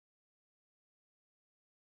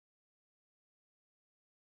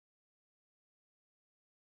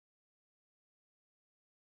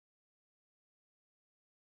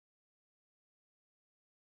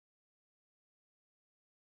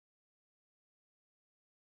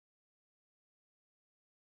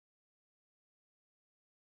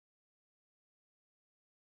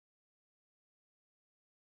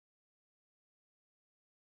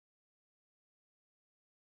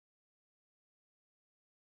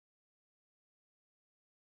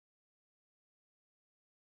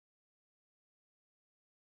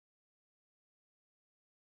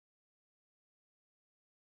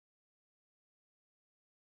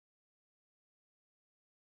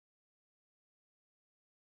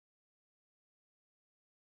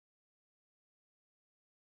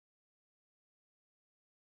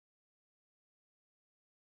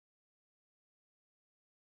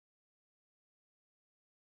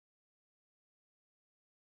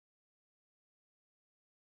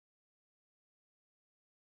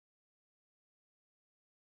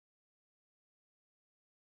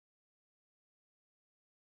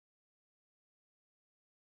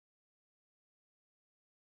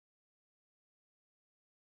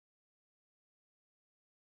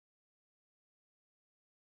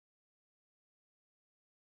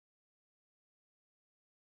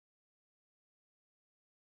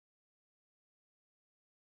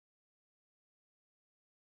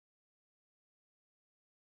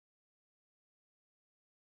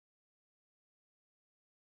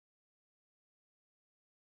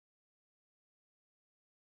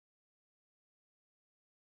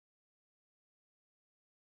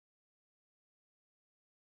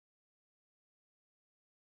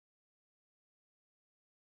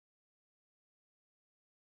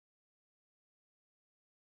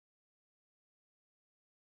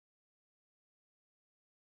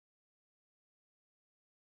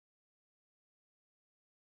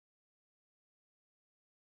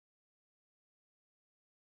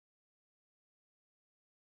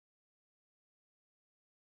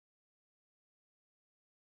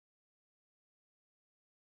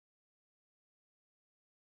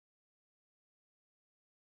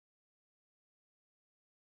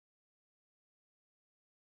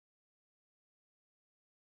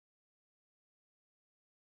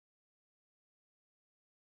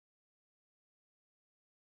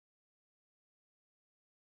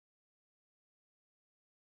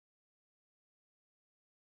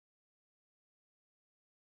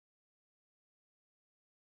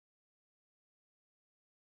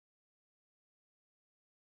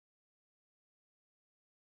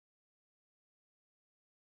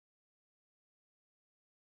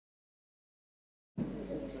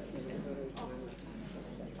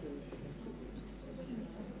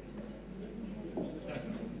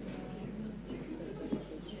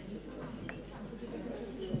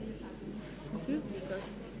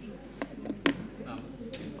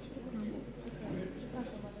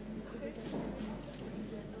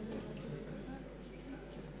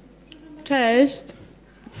Cześć.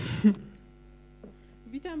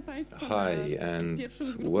 Hi, and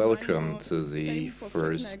welcome to the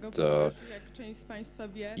first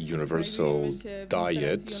universal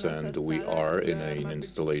diet, and we are in an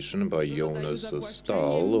installation by Jonas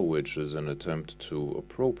Stahl, which is an attempt to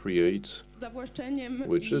appropriate the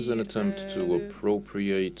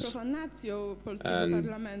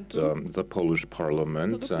Polish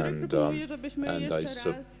Parliament and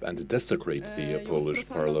desecrate the Polish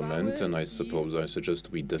Parliament, and I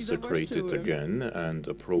suggest we desecrate it again and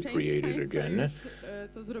appropriate it again.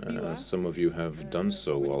 Some of you have done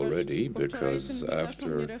so already, because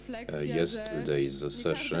after yesterday's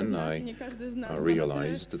session, I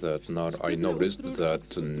noticed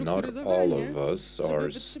that not all of us are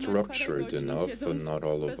structured enough, and not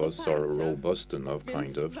all of us are robust enough,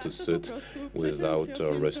 kind of, to sit without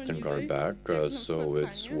resting our back. So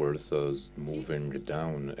it's worth moving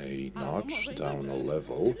down a notch, down a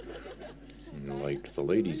level, like the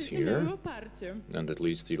ladies here, and at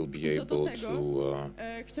least you'll be able to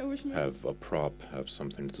have a prop, have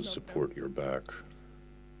something to support your back.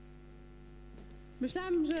 I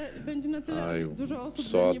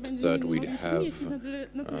thought that we'd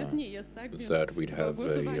have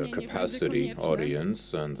a capacity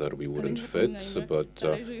audience and that we wouldn't fit, but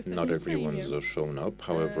not everyone's shown up.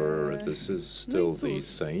 However, this is still the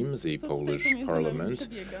same, the Polish Parliament,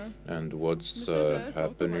 and what's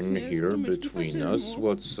happening here between us,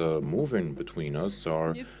 what's moving between us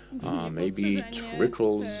are maybe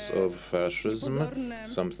trickles of fascism,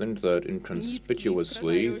 something that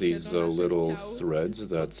inconspicuously, these little threads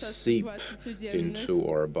that seep into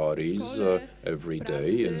our bodies every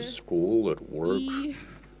day in school, at work,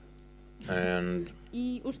 and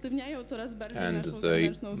they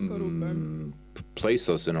place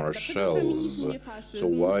us in our shells. So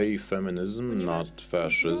why feminism, not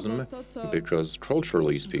fascism? Because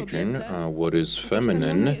culturally speaking, what is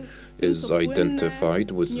feminine is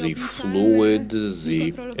identified with the fluid,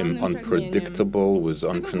 the unpredictable, with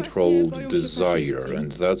uncontrolled desire,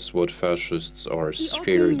 and that's what fascists are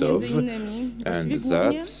scared of, and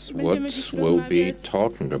that's what we'll be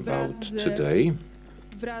talking about today.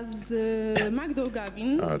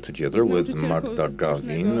 Together with Magda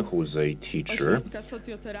Gawin, who's a teacher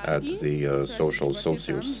at the Social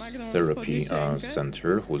Sociotherapy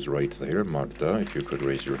Center, who's right there. Magda, if you could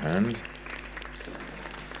raise your hand.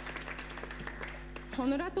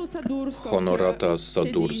 Honorata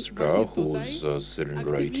Sadurska, who's sitting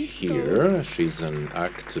right here. She's an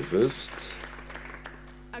activist.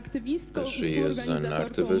 She is an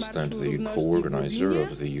activist and the co-organizer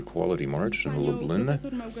of the Equality March in Lublin.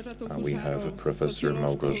 We have Professor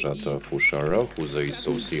Małgorzata Fuszara, who's a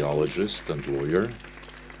sociologist and lawyer,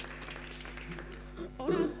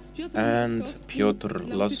 and Piotr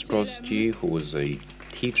Laskowski, who is a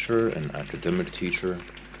teacher, an academic teacher,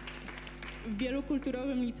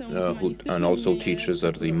 and also teaches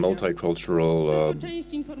at the multicultural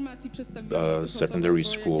secondary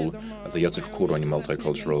school, the Jacek Kuroń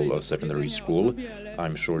Multicultural Secondary School.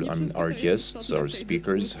 I'm sure our guests, our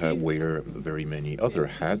speakers, wear very many other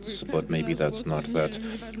hats, but maybe that's not that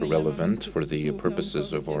relevant for the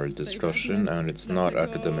purposes of our discussion, and it's not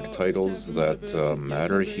academic titles that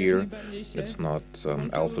matter here. It's not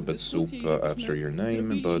alphabet soup after your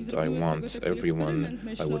name, but I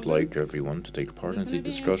would like everyone to take part in the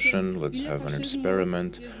discussion. Let's have an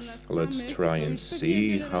experiment. Let's try and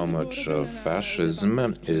see how much fascism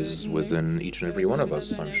is within each and every one of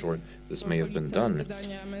us. I'm sure this may have been done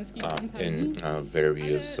in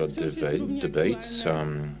various debates,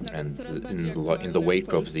 and in the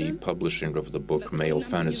wake of the publishing of the book Male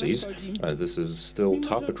Fantasies. This is still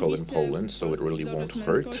topical in Poland, so it really won't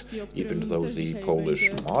hurt, even though the Polish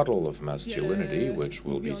model of masculinity, which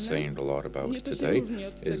we'll be saying a lot about today,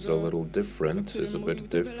 is a bit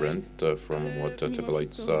different from what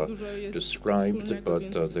Tevelites described,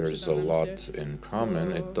 but there's a lot in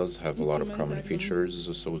common. It does have a lot of common features,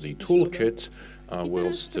 so the toolkit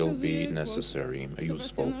will still be necessary,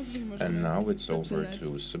 useful. And now it's over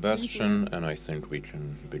to Sebastian, and I think we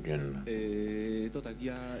can begin.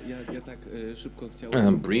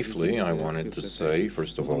 Briefly, I wanted to say,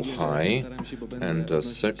 first of all, hi, and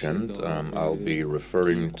second, I'll be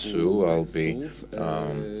referring to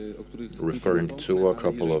a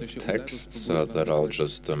couple of texts that I'll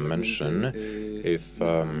just mention. If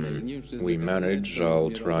we manage, I'll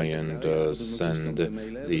try and send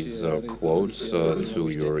these quotes to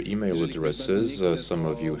your email addresses. Some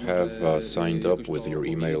of you have signed up with your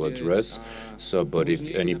email address, but if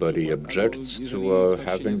anybody objects to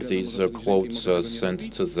having these quotes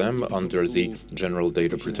sent to them under the General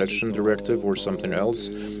Data Protection Directive or something else,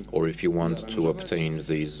 or if you want to obtain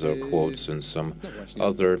these quotes in some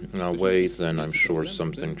other way, then I'm sure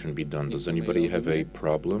something can be done. Does anybody have a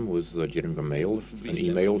problem with getting an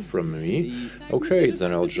email from me? Okay,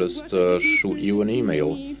 then I'll just shoot you an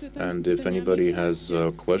email. And if anybody has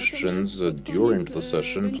questions during the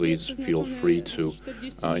session, please feel free to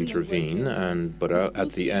intervene. But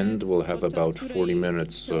at the end, we'll have about 40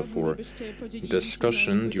 minutes for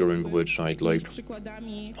discussion, during which I'd like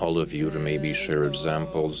all of you to maybe share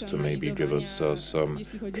examples, to maybe give us some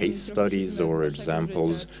case studies or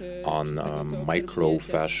examples on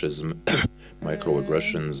micro-fascism,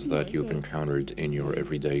 microaggressions that you've encountered in your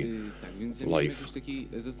everyday life.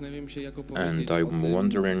 And I'm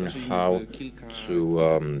wondering how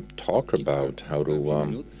to talk about,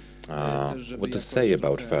 what to say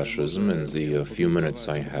about fascism in the few minutes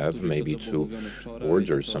I have, maybe to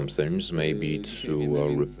order some things, maybe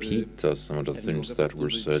to repeat some of the things that were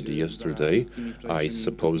said yesterday. I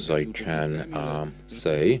suppose I can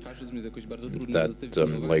say that,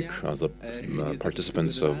 like the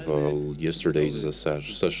participants of yesterday's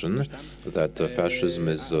session, that fascism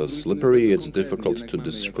is slippery, it's difficult to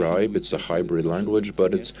describe, it's a hybrid language,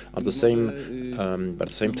 but it's at the same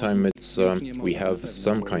time, it's we have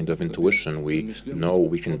some kind of intuition. We know,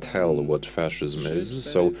 we can tell what fascism is.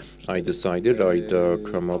 So I decided I'd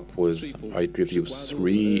give you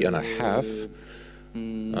 3.5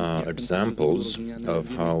 examples of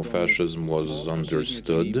how fascism was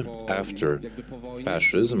understood after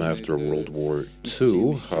fascism, after World War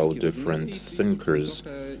II, how different thinkers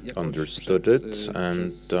understood it,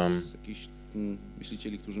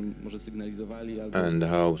 and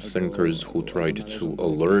how thinkers who tried to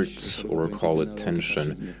alert or call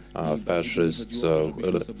attention, fascists,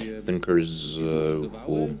 thinkers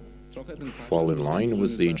who fall in line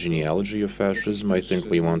with the genealogy of fascism. I think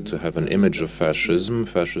we want to have an image of fascism.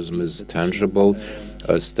 Fascism is tangible,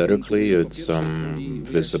 aesthetically, it's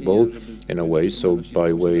visible in a way. So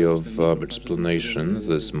by way of explanation,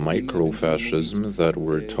 this micro-fascism that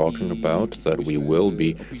we're talking about, that we will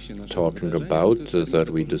be talking about, that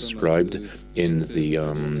we described in the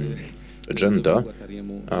agenda,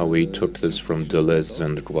 we took this from Deleuze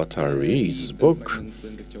and Guattari's book,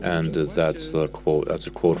 and that's a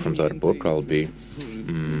quote from that book I'll be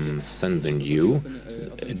sending you.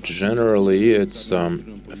 Generally, it's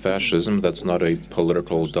fascism that's not a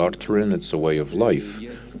political doctrine, it's a way of life.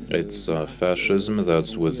 It's fascism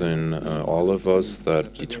that's within all of us,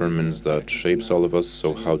 that determines, that shapes all of us.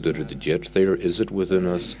 So how did it get there? Is it within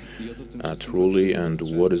us truly, and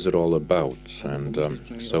what is it all about? And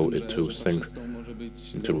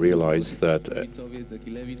to realize that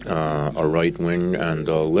a right-wing and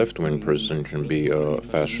a left-wing person can be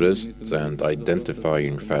fascists, and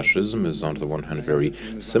identifying fascism is on the one hand very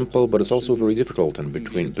simple, but it's also very difficult. And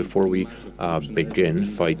before we begin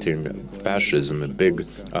fighting fascism,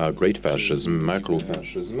 great fascism,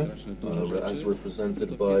 macro-fascism, as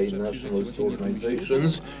represented by nationalist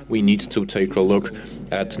organizations, we need to take a look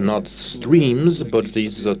at not streams, but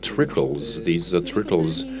these trickles.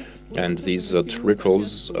 And these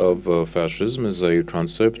trickles of fascism is a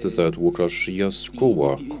concept that Łukasz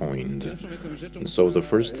Jaskóła coined. And so the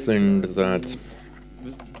first thing that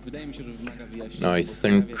I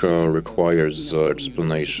think requires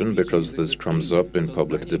explanation, because this comes up in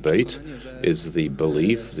public debate, is the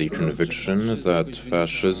belief, the conviction that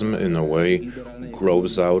fascism, in a way,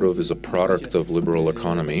 is a product of liberal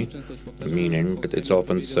economy, meaning that it's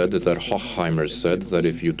often said that Horkheimer said that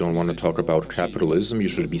if you don't want to talk about capitalism, you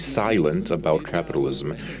should be silent about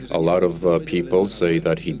capitalism. A lot of people say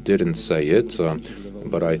that he didn't say it,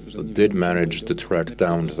 but I did manage to track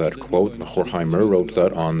down that quote. Horkheimer wrote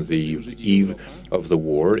that on the eve of the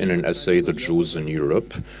war in an essay, The Jews in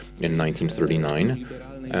Europe, in 1939.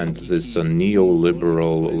 And this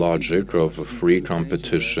neoliberal logic of free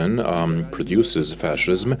competition produces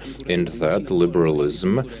fascism, in that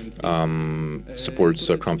liberalism supports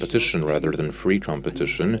competition rather than free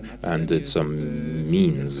competition, and it's a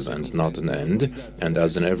means and not an end. And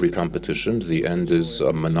as in every competition, the end is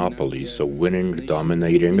a monopoly, so winning,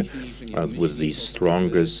 dominating, with the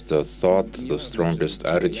strongest thought, the strongest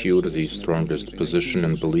attitude, the strongest position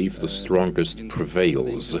and belief, the strongest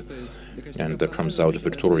prevails, and that comes out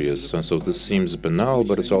victorious. And so this seems banal,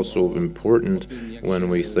 but it's also important when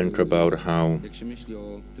we think about how,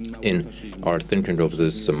 in our thinking of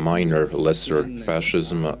this minor, lesser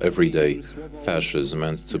fascism, everyday fascism,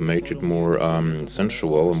 and to make it more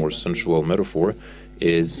sensual, a more sensual metaphor,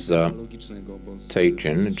 is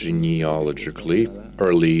taken genealogically.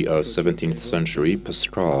 Early 17th century,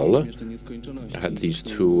 Pascal had these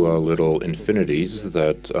two little infinities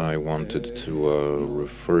that I wanted to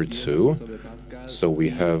refer to. So we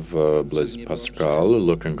have Blaise Pascal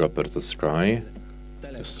looking up at the sky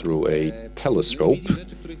through a telescope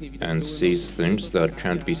and sees things that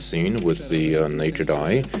can't be seen with the naked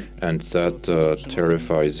eye, and that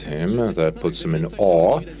terrifies him, that puts him in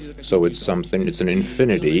awe. So it's an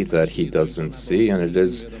infinity that he doesn't see, and it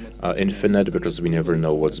is infinite because we never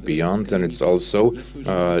know what's beyond. And it's also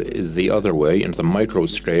the other way, in the micro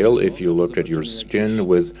scale. If you look at your skin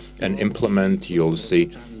with an implement, you'll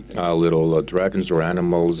see little dragons or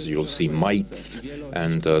animals, you'll see mites,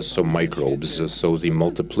 and so microbes. So the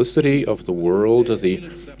multiplicity of the world, the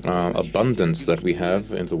abundance that we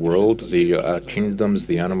have in the world, the kingdoms,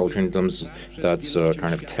 the animal kingdoms, that's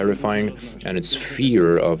kind of terrifying, and its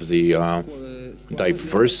fear of the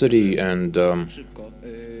diversity and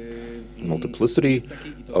multiplicity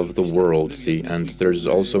of the world. And there's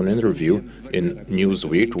also an interview in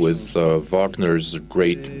Newsweek with Wagner's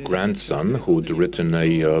great-grandson, who'd written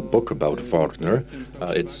a book about Wagner.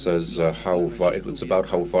 It says it's about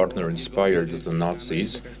how Wagner inspired the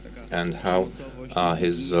Nazis, and how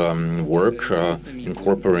his work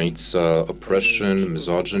incorporates oppression,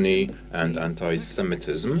 misogyny, and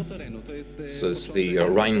anti-Semitism. This is the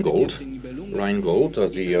Rheingold,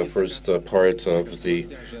 the first part of the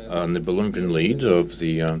Nibelungenlied of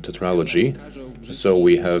the tetralogy. So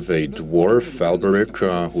we have a dwarf, Alberic,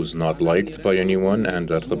 who's not liked by anyone,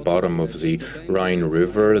 and at the bottom of the Rhine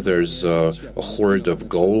River there's a hoard of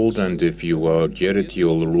gold, and if you get it,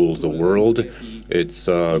 you'll rule the world. It's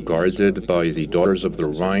guarded by the daughters of the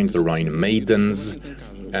Rhine maidens,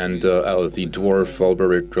 and the dwarf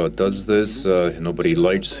Alberic does this. Nobody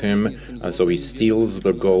likes him, so he steals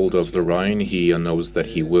the gold of the Rhine. He knows that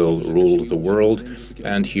he will rule the world,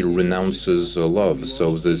 and he renounces love.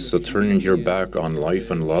 So this turning your back on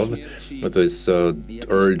life and love, this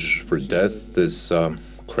urge for death, this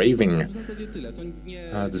craving,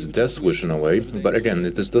 this death wish in a way. But again,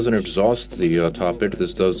 this doesn't exhaust the topic,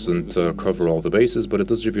 this doesn't cover all the bases, but it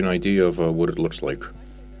does give you an idea of what it looks like.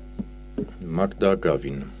 Magda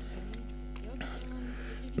Gawin.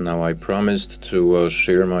 Now, I promised to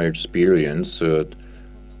share my experience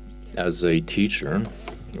as a teacher.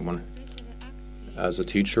 As a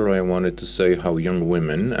teacher, I wanted to say how young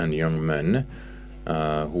women and young men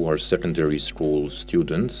who are secondary school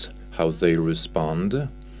students, how they respond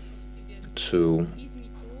to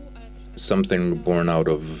something born out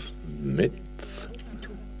of myth.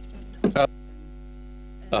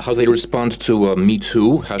 How they respond to Me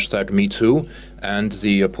Too, hashtag Me Too, and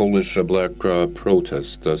the Polish black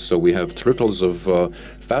protest. So we have trickles of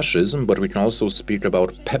fascism, but we can also speak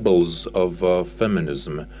about pebbles of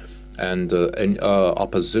feminism, and in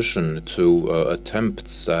opposition to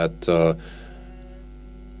attempts at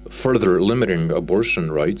further limiting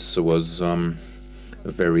abortion rights was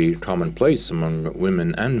very commonplace among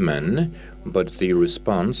women and men, but the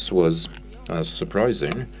response was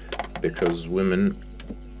surprising, because women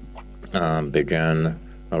began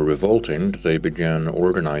revolting, they began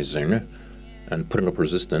organizing and putting up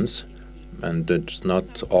resistance, and it's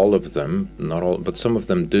not all of them, not all, but some of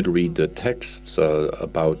them did read the texts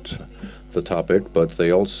about the topic, but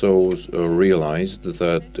they also realized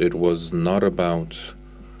that it was not about,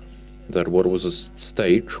 that what was at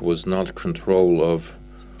stake was not control of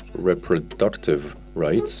reproductive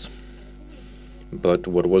rights, but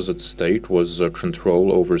what was at stake was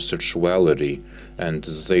control over sexuality. And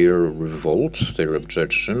their revolt, their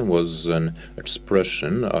objection, was an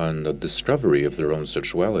expression and a discovery of their own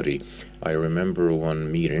sexuality. I remember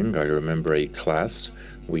one meeting, I remember a class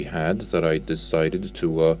we had that I decided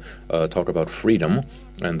to talk about freedom,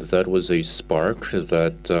 and that was a spark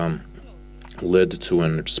that led to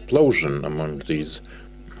an explosion among these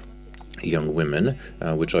young women,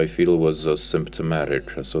 which I feel was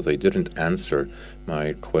symptomatic. So they didn't answer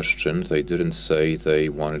my question. They didn't say they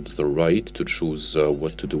wanted the right to choose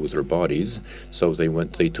what to do with their bodies. So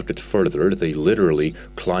they took it further. They literally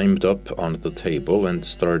climbed up on the table and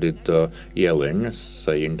started yelling,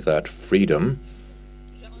 saying that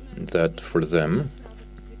that for them,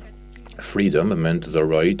 freedom meant the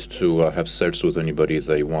right to have sex with anybody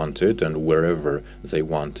they wanted and wherever they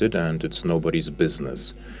wanted, and it's nobody's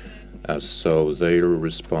business. So their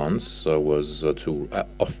response was to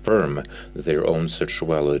affirm their own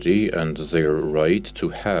sexuality and their right to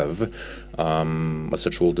have a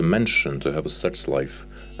sexual dimension, to have a sex life.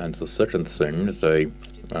 And the second thing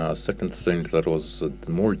that was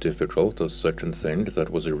more difficult, the second thing that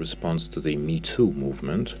was a response to the Me Too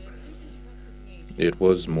movement, it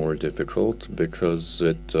was more difficult because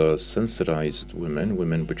it sensitized women.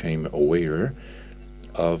 Women became aware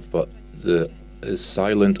of the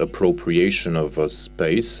silent appropriation of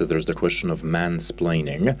space. There's the question of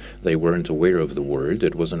mansplaining. They weren't aware of the word.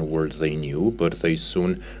 It wasn't a word they knew, but they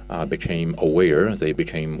soon became aware. They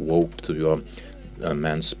became woke to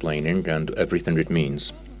mansplaining and everything it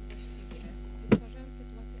means.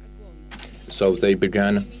 So they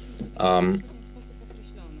began,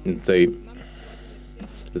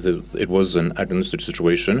 it was an agnostic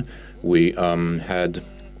situation. We had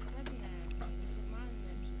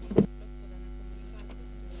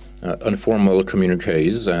informal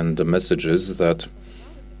communiques and messages that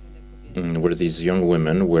where these young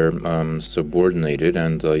women were subordinated,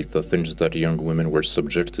 and the things that young women were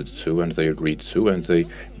subjected to and they agreed to, and they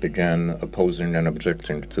began opposing and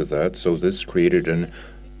objecting to that. So this created an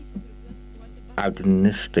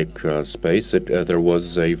agnostic space. There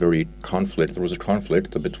was a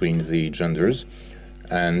conflict between the genders,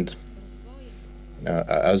 and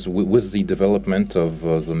with the development of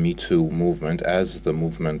the Me Too movement, as the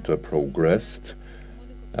movement progressed,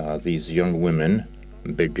 these young women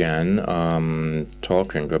began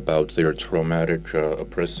talking about their traumatic,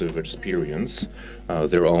 oppressive experience,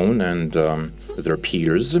 their own and their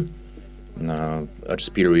peers'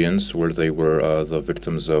 experience where they were the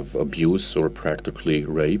victims of abuse or practically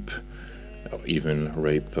rape, even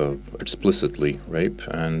rape, explicitly rape.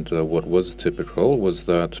 And what was typical was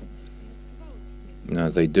that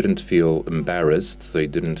they didn't feel embarrassed, they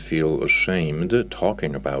didn't feel ashamed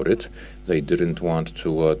talking about it. They didn't want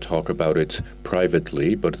to talk about it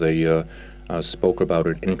privately, but they spoke about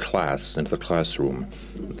it in class, in the classroom.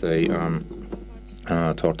 They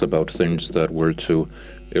talked about things that were to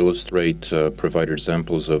illustrate, provide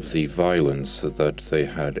examples of the violence that they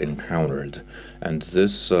had encountered. And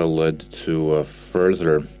this led to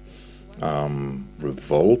further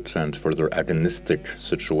revolt and further agonistic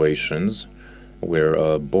situations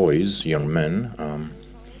where boys, young men,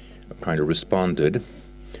 kind of responded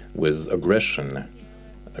with aggression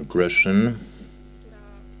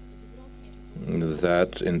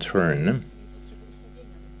that in turn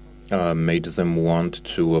made them want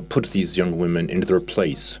to put these young women in their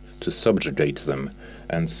place, to subjugate them.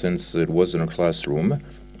 And since it was in a classroom,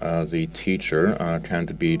 the teacher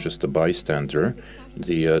can't be just a bystander.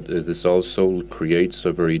 This also creates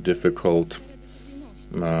a very difficult,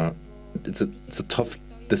 it's a tough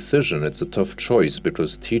decision, it's a tough choice,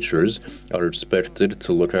 because teachers are expected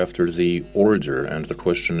to look after the order, and the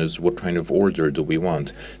question is, what kind of order do we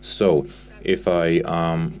want? So if I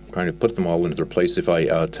kind of put them all into their place, if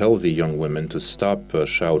I tell the young women to stop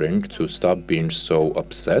shouting, to stop being so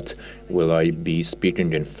upset, will I be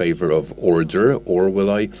speaking in favor of order, or will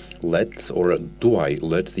I do I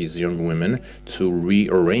let these young women to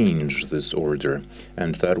rearrange this order?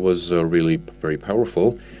 And that was really very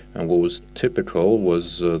powerful. And what was typical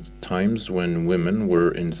was times when women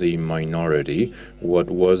were in the minority. What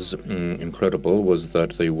was incredible was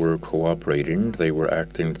that they were cooperating, they were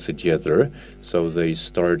acting together. So they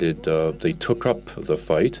took up the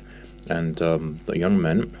fight, and the young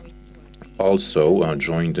men also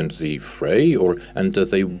joined into the fray,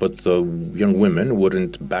 but the young women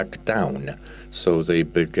wouldn't back down. So they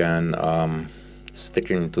began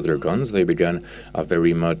sticking to their guns. They began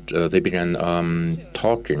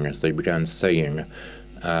talking. They began saying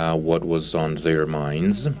what was on their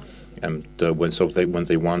minds. And when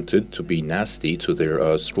they wanted to be nasty to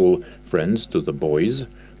their school friends, to the boys,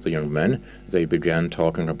 the young men, they began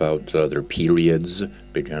talking about their periods,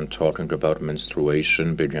 began talking about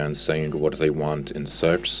menstruation, began saying what they want in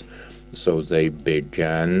sex. So they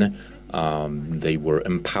began, they were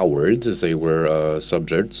empowered, they were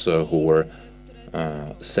subjects who were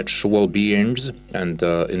sexual beings and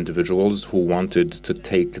individuals who wanted to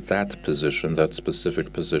take that position, that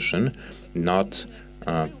specific position, not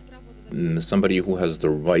somebody who has the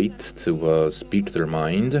right to speak their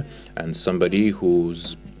mind, and somebody who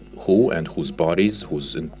and whose bodies,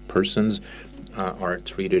 whose persons are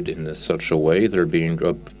treated in such a way they're being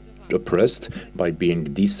oppressed by being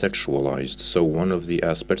desexualized. So one of the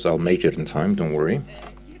aspects, I'll make it in time, don't worry.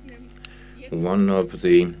 One of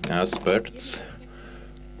the aspects,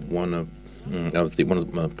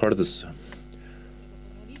 part of this,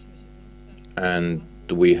 and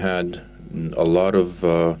we had a lot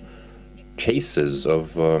of cases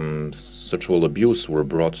of sexual abuse were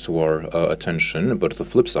brought to our attention, but the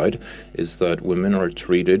flip side is that women are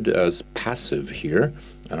treated as passive here,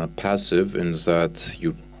 passive in that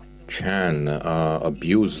you can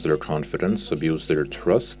abuse their confidence, abuse their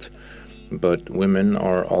trust, but women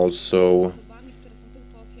are also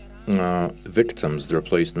victims. They're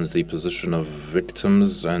placed in the position of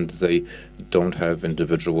victims, and they don't have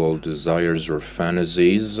individual desires or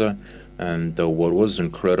fantasies. And what was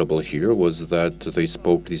incredible here was that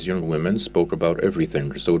these young women spoke about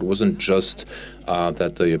everything. So it wasn't just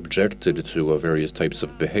that they objected to various types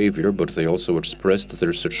of behavior, but they also expressed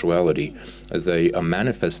their sexuality. They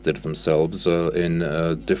manifested themselves in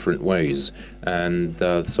different ways. And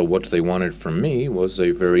so what they wanted from me was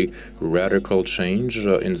a very radical change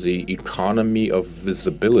in the economy of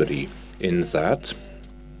visibility, in that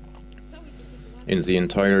in the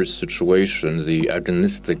entire situation, the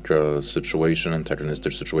agonistic situation,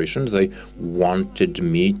 antagonistic situation, they wanted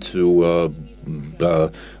me to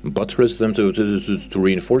buttress them, to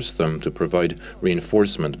reinforce them, to provide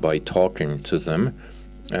reinforcement by talking to them.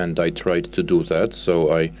 And I tried to do that.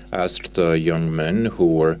 So I asked young men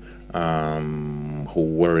who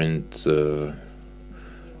weren't.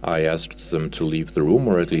 I asked them to leave the room,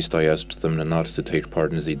 or at least I asked them not to take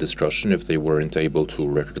part in the discussion if they weren't able to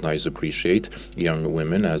recognize, appreciate young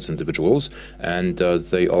women as individuals. And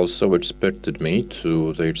they also expected me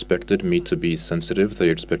to. They expected me to be sensitive. They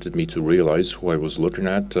expected me to realize who I was looking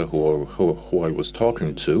at, who I was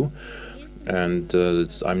talking to. And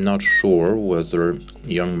I'm not sure whether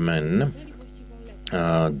young men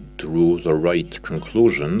drew the right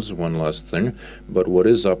conclusions. One last thing, but what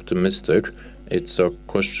is optimistic? It's a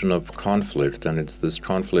question of conflict, and this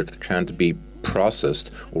conflict can't be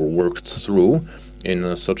processed or worked through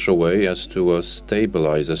in such a way as to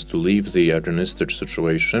stabilize, as to leave the agonistic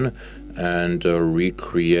situation and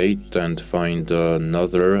recreate and find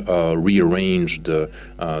another rearranged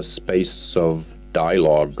space of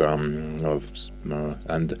dialogue.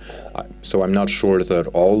 So I'm not sure that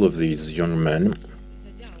all of these young men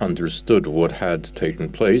understood what had taken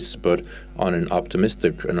place, but on an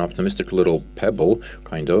optimistic little pebble,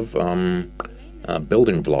 kind of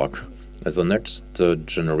building block, the next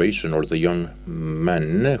generation, or the young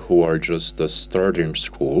men who are just starting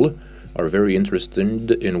school, are very interested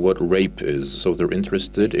in what rape is. So they're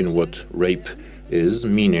interested in what rape is,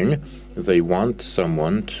 meaning they want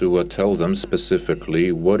someone to tell them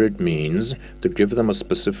specifically what it means, to give them a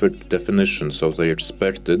specific definition. So they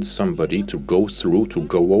expected somebody to go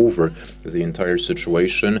over the entire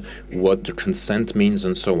situation, what the consent means,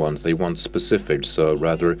 and so on. They want specifics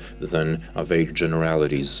rather than vague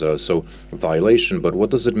generalities. So violation, but what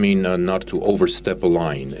does it mean not to overstep a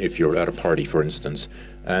line if you're at a party, for instance?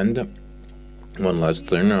 And one last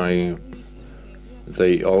thing,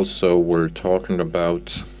 they also were talking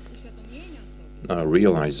about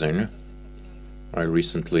realizing. I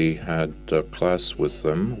recently had a class with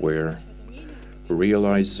them where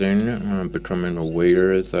realizing, becoming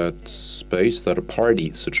aware that space, that a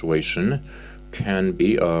party situation can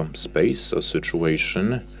be a space, a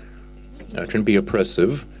situation, can be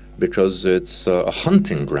oppressive because it's a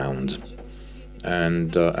hunting ground.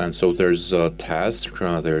 And so there's a task,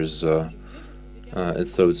 so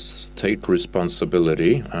take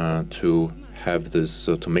responsibility to have this,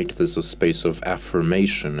 to make this a space of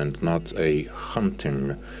affirmation and not a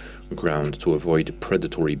hunting ground, to avoid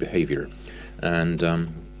predatory behavior. And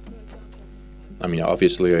I mean,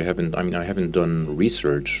 obviously, I haven't done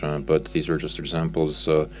research, but these are just examples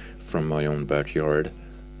from my own backyard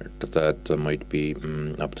that might be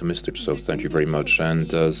optimistic. So thank you very much.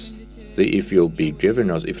 And if you'll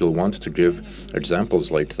want to give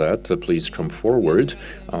examples like that, please come forward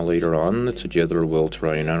later on. Together we'll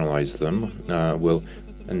try and analyze them.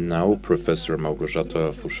 And now Professor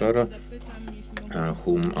Małgorzata Fuszara,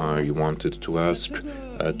 whom I wanted to ask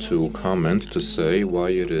to comment, to say why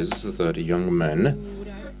it is that young men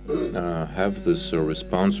have this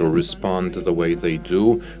response, or respond the way they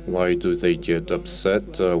do. Why do they get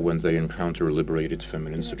upset when they encounter liberated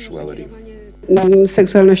feminine sexuality? Well,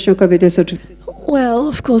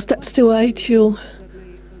 of course, that's the way to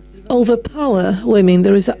overpower women.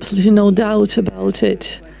 There is absolutely no doubt about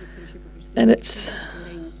it. and it's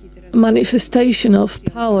a manifestation of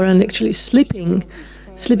power and actually slipping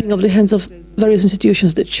of the hands of various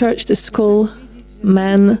institutions, the church, the school,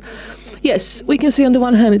 men. Yes, we can say on the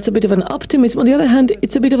one hand it's a bit of an optimism, on the other hand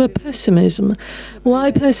it's a bit of a pessimism.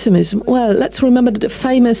 Why pessimism? Well, let's remember the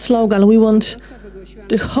famous slogan, we want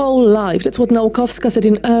the whole life. That's what Naukowska said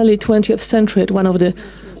in early 20th century at one of the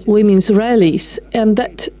women's rallies, and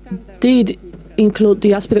that did include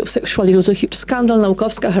the aspect of sexuality. It was a huge scandal.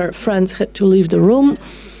 Naukowska, her friends had to leave the room.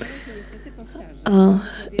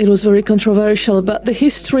 It was very controversial, but the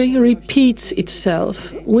history repeats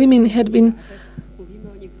itself. Women had been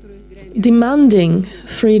demanding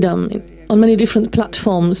freedom on many different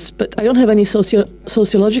platforms, but I don't have any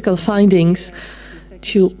sociological findings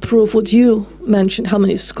to prove what you mentioned, how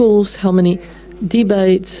many schools, how many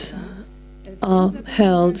debates are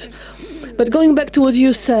held. But going back to what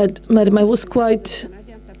you said, madam, I was quite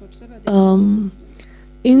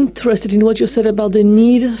interested in what you said about the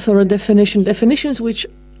need for a definition. Definitions which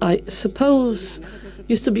I suppose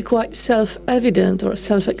used to be quite self-evident or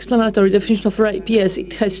self-explanatory. Definition of rape, yes,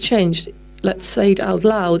 it has changed. Let's say it out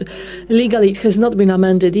loud. Legally, it has not been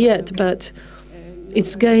amended yet, but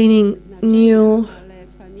it's gaining new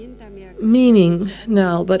meaning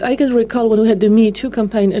now. But I can recall when we had the Me Too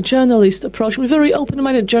campaign, a journalist approached me, a very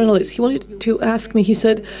open-minded journalist. He wanted to ask me, he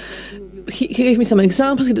said, he gave me some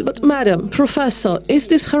examples, he said, but madam, professor, is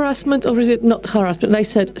this harassment or is it not harassment? And I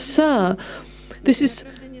said, sir, this is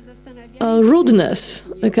rudeness,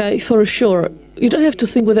 okay, for sure. You don't have to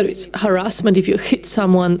think whether it's harassment if you hit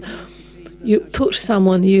someone, you push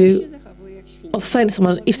someone, you offend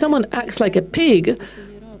someone. If someone acts like a pig,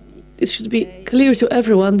 it should be clear to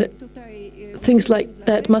everyone that things like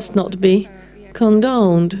that must not be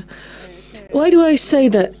condoned. Why do I say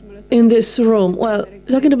that in this room? Well,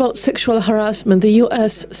 talking about sexual harassment, the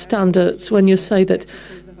US standards, when you say that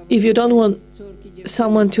if you don't want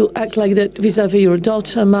someone to act like that vis-a-vis your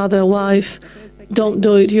daughter, mother, wife, don't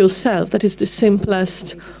do it yourself. That is the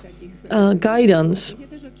simplest guidance.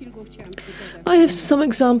 I have some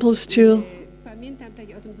examples to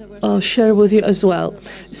share with you as well.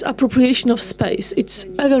 It's appropriation of space. It's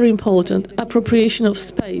very important. Appropriation of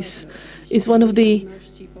space is one of the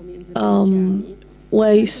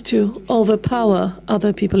ways to overpower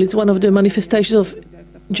other people. It's one of the manifestations of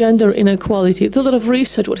gender inequality. There's a lot of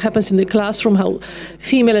research what happens in the classroom, how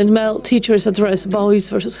female and male teachers address boys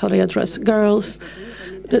versus how they address girls.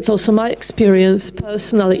 That's also my experience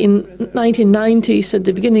personally. In 1990s, at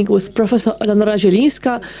the beginning, with Professor Eleonora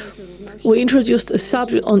Zielińska, we introduced a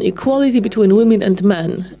subject on equality between women and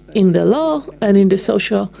men in the law and in the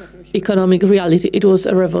socio-economic reality. It was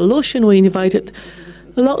a revolution. We invited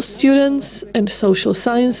law students and social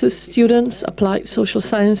sciences students, applied social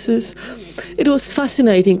sciences. It was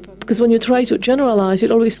fascinating because when you try to generalize,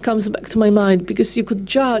 it always comes back to my mind because you could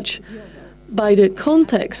judge by the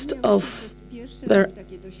context of their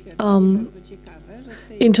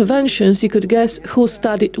interventions, you could guess who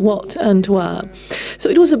studied what and where. So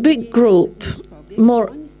it was a big group,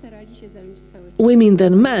 more women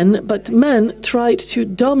than men, but men tried to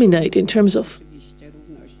dominate in terms of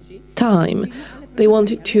time. They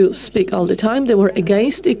wanted to speak all the time. They were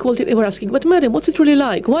against equality. They were asking, but madam, what's it really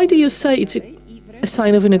like? Why do you say it's a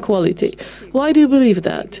sign of inequality? Why do you believe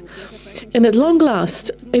that? And at long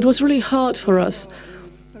last, it was really hard for us,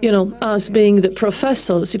 you know, us being the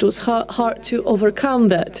professors. It was hard to overcome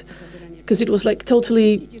that because it was like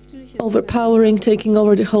totally overpowering, taking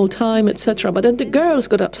over the whole time, etc. But then the girls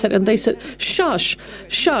got upset and they said, shush,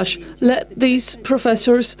 shush, let these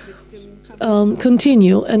professors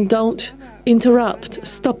continue and don't interrupt,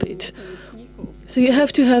 stop it. So you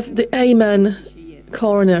have to have the amen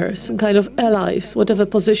corner, some kind of allies, whatever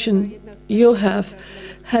position you have,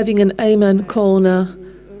 having an amen corner,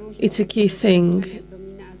 it's a key thing.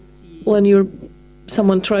 When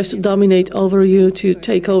someone tries to dominate over you, to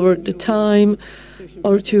take over the time,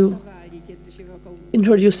 or to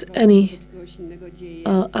introduce any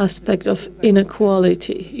aspect of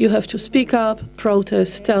inequality, you have to speak up,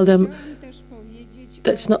 protest, tell them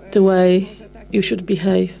that's not the way you should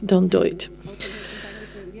behave, don't do it.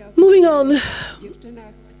 Moving on,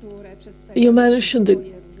 you mentioned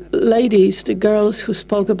the ladies, the girls who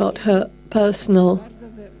spoke about her personal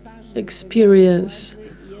experience.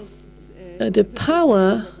 The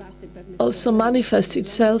power also manifests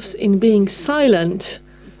itself in being silent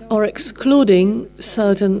or excluding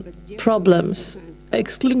certain problems,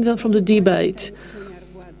 excluding them from the debate.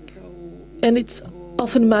 And it's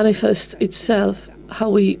often manifests itself how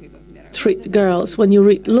we treat girls. When you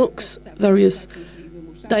read looks, various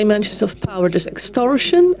dimensions of power, there's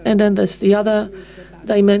extortion, and then there's the other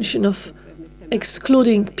dimension of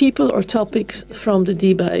excluding people or topics from the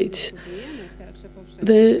debate.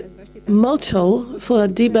 The motto for a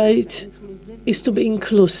debate is to be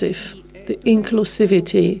inclusive, the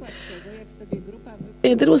inclusivity.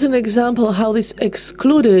 And there was an example how this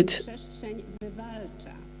excluded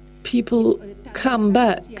people come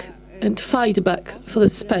back and fight back for the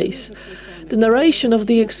space. The narration of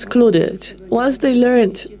the excluded, once they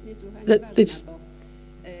learned that it's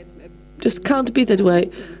just can't be that way,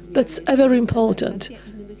 that's ever important.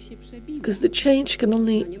 Because the change can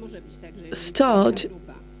only start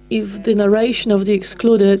if the narration of the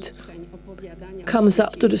excluded comes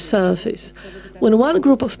up to the surface. When one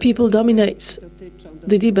group of people dominates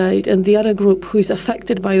the debate and the other group who is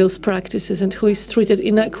affected by those practices and who is treated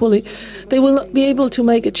inequally, they will not be able to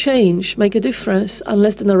make a change, make a difference,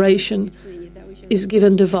 unless the narration is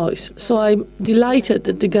given the voice. So I'm delighted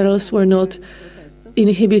that the girls were not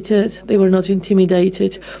inhibited, they were not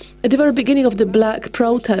intimidated. At the very beginning of the black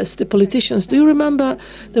protest, the politicians, do you remember,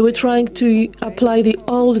 they were trying to apply the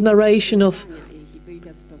old narration of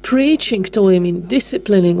preaching to women,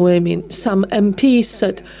 disciplining women. Some MPs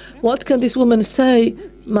said, what can this woman say?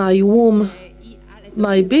 My womb,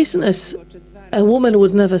 my business. A woman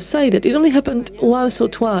would never say that. It only happened once or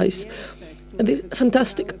twice. And these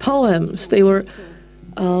fantastic poems, they were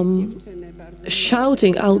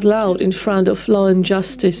shouting out loud in front of Law and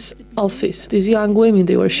Justice office. These young women,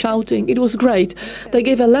 they were shouting. It was great. They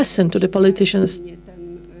gave a lesson to the politicians.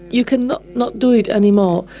 You cannot not do it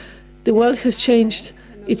anymore. The world has changed.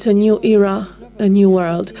 It's a new era, a new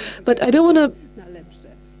world. But I don't want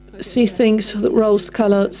to see things with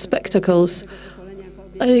rose-colored spectacles.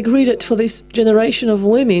 I agree that for this generation of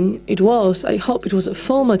women, I hope it was a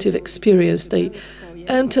formative experience. They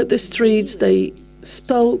entered the streets, they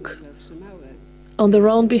spoke on their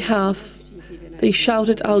own behalf, they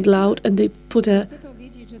shouted out loud, and they put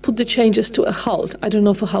the changes to a halt. I don't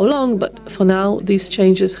know for how long, but for now, these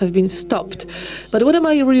changes have been stopped. But what am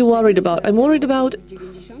I really worried about? I'm worried about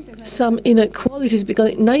some inequalities, because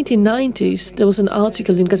in the 1990s, there was an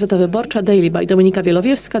article in Gazeta Wyborcza Daily by Dominika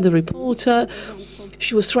Wielowiewska, the reporter.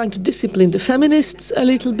 She was trying to discipline the feminists a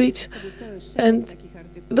little bit. And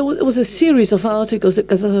there was a series of articles that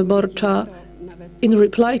Gazeta Wyborcza, in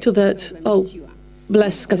reply to that, oh,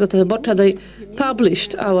 bless Gazeta Wyborcza, they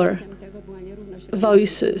published our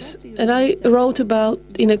voices. And I wrote about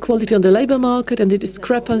inequality on the labor market and the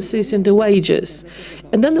discrepancies in the wages.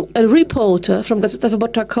 And then a reporter from Gazeta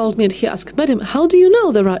Wyborcza called me and he asked, Madam, how do you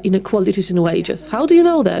know there are inequalities in wages? How do you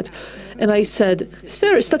know that? And I said,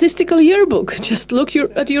 sir, statistical yearbook, just look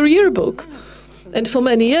at your yearbook. And for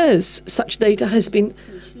many years, such data has been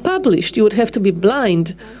published. You would have to be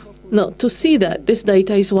blind not to see that. This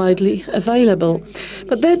data is widely available.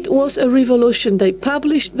 But that was a revolution. They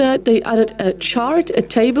published that, they added a chart, a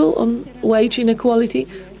table on wage inequality.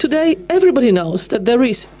 Today, everybody knows that there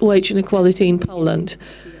is wage inequality in Poland.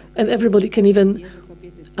 And everybody can even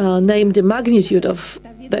name the magnitude of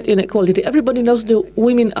that inequality. Everybody knows that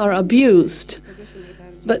women are abused.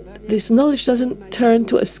 But this knowledge doesn't turn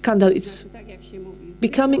to a scandal. It's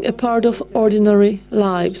becoming a part of ordinary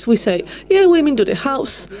lives. We say, yeah, women do the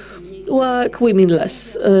house work, women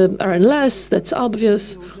earn less, that's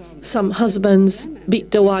obvious. Some husbands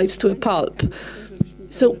beat their wives to a pulp.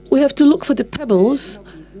 So we have to look for the pebbles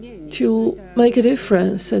to make a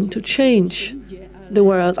difference and to change the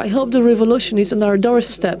world. I hope the revolution is on our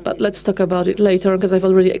doorstep, but let's talk about it later because I've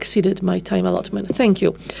already exceeded my time allotment. Thank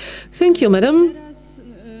you. Thank you, madam.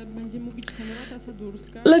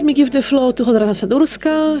 Let me give the floor to Honorata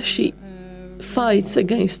Sadurska. She fights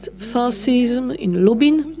against fascism in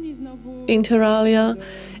Lublin, inter alia,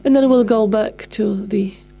 and then we'll go back to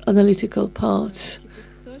the analytical part.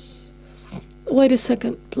 Wait a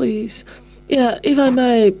second, please. Yeah, if I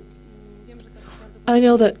may, I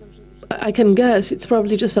know that I can guess it's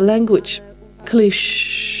probably just a language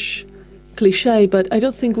cliche, but I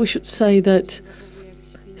don't think we should say that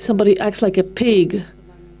somebody acts like a pig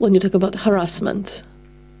when you talk about harassment.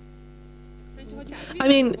 I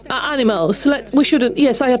mean, animals. We shouldn't.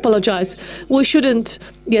 Yes, I apologize. We shouldn't.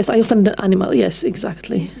 Yes, I offended an animal. Yes,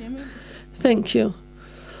 exactly. Thank you.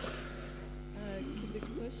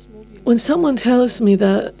 When someone tells me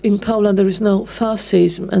that in Poland there is no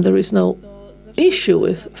fascism and there is no issue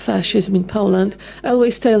with fascism in Poland, I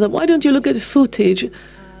always tell them, why don't you look at footage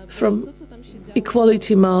from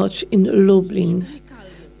Equality March in Lublin?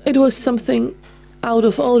 It was something out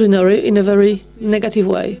of ordinary in a very negative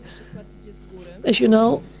way. As you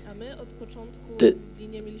know, the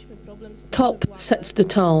top sets the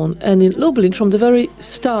tone, and in Lublin, from the very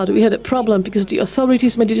start, we had a problem because the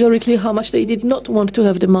authorities made it very clear how much they did not want to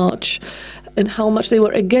have the march and how much they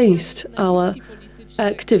were against our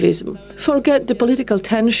activism. Forget the political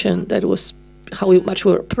tension that was, how much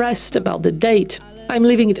we were pressed about the date. I'm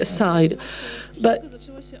leaving it aside. But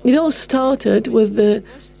it all started with the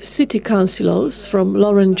city councillors from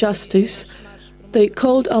Law and Justice. They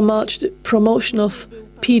called our march the promotion of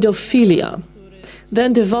pedophilia.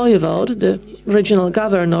 Then the voivode, the regional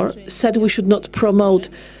governor, said we should not promote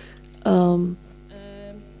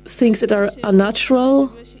things that are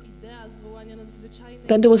unnatural.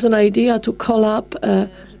 Then there was an idea to call up an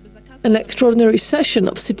extraordinary session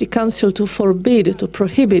of city council to forbid, to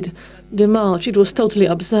prohibit the march. It was totally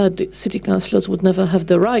absurd. The city councillors would never have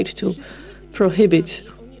the right to prohibit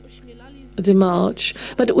the march.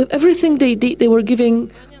 But with everything they did, they were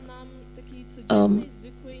giving,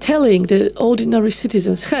 telling the ordinary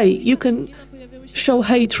citizens, hey, you can show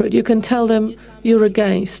hatred, you can tell them you're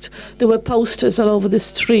against. There were posters all over the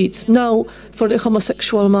streets, no for the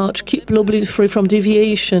homosexual march, keep Lublin free from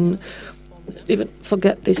deviation. Even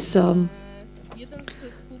forget this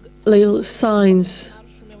little signs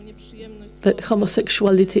that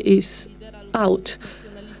homosexuality is out.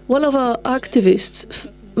 One of our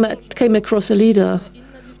activists came across a leader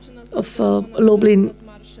of Lublin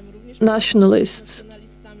nationalists,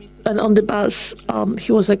 and on the bus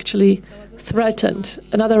he was actually threatened.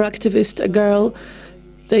 Another activist, a girl,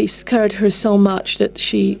 they scared her so much that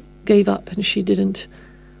she gave up and she didn't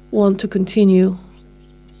want to continue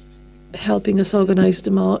helping us organize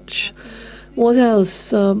the march. What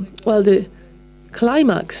else? Well, the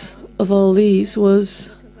climax of all these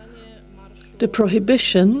was the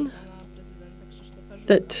prohibition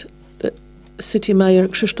that the city mayor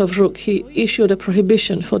Krzysztof Żuk, he issued a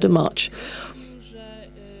prohibition for the march.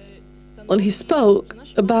 When he spoke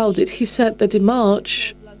about it, he said that the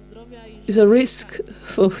march is a risk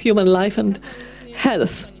for human life and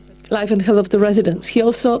health of the residents. He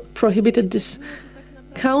also prohibited this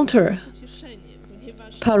counter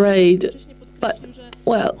parade, but,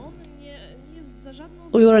 well,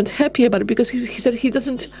 we weren't happy about it because he said he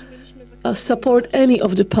doesn't support any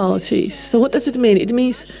of the parties. So what does it mean? It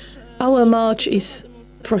means our march is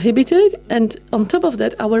prohibited, and on top of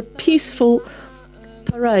that, our peaceful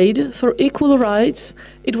parade for equal rights,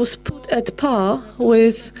 it was put at par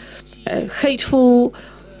with a hateful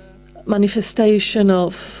manifestation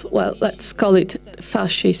of, well, let's call it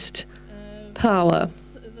fascist power,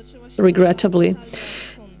 regrettably.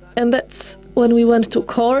 And that's when we went to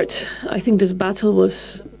court. I think this battle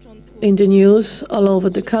was in the news all over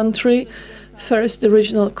the country. First, the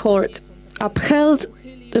regional court upheld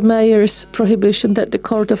the mayor's prohibition, that the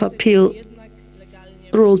Court of Appeal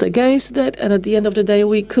ruled against that, and at the end of the day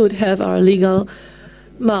we could have our legal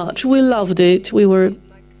march. We loved it. We were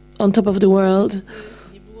on top of the world.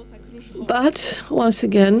 But once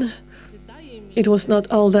again, it was not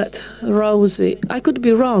all that rosy. I could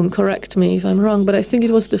be wrong, correct me if I'm wrong, but I think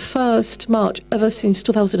it was the first march ever since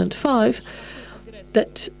 2005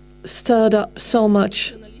 that stirred up so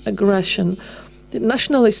much aggression. The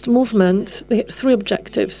nationalist movement, they had three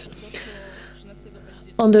objectives.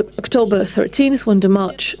 On the October 13th, when the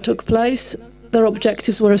march took place, their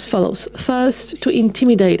objectives were as follows. First, to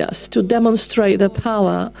intimidate us, to demonstrate their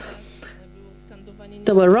power.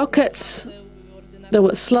 There were rockets, there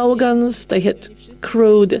were slogans, they had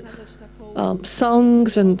crude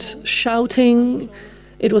songs and shouting.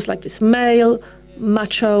 It was like this male,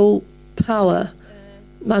 macho power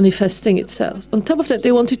manifesting itself. On top of that,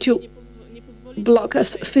 they wanted to block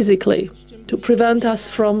us physically, to prevent us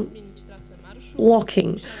from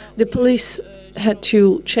walking. The police had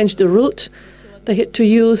to change the route. They had to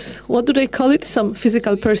use, what do they call it, some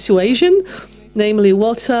physical persuasion, namely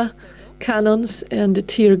water cannons and the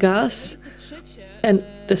tear gas. And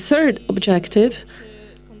the third objective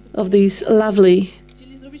of these lovely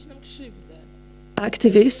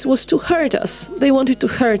activists was to hurt us. They wanted to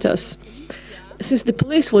hurt us. Since the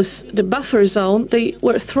police was the buffer zone, they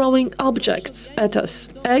were throwing objects at us.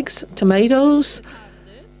 Eggs, tomatoes,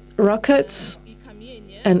 rockets,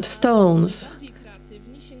 and stones.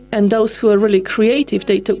 And those who were really creative,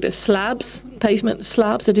 they took the slabs, pavement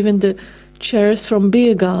slabs, and even the chairs from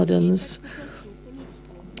beer gardens.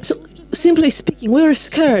 So, simply speaking, we were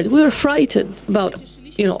scared, we were frightened about,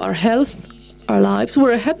 our health, our lives. We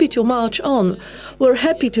were happy to march on. We were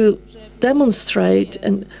happy to demonstrate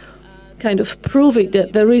and kind of prove it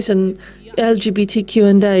that there is an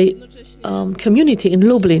LGBTQ&A community in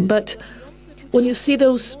Lublin. But when you see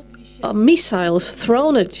those missiles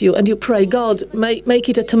thrown at you and you pray, God, make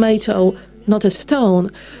it a tomato, not a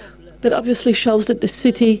stone, that obviously shows that the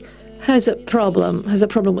city has a problem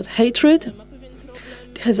with hatred,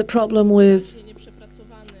 has a problem with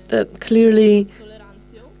clearly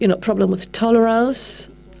problem with tolerance.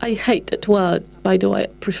 I hate that word, by the way. I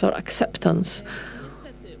prefer acceptance.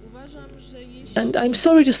 And I'm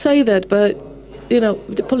sorry to say that, but,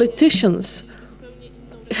 the politicians,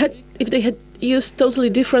 if they had used totally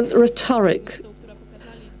different rhetoric,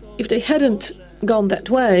 if they hadn't gone that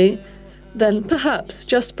way, then perhaps,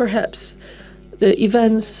 just perhaps, the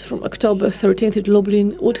events from October 13th in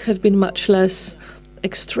Lublin would have been much less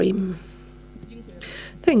extreme.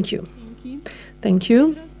 Thank you. Thank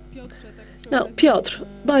you. Now, Piotr,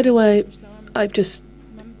 by the way,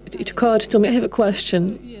 it occurred to me, I have a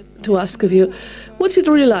question to ask of you. What's it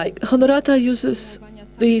really like? Honorata uses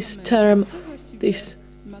this term, this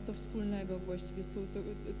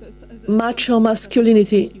macho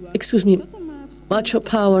masculinity, macho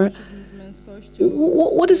power.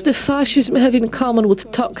 What does the fascism have in common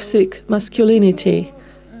with toxic masculinity?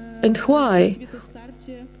 And why?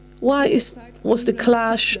 Why was the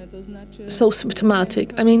clash so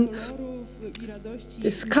symptomatic? I mean,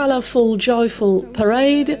 this colorful, joyful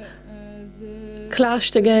parade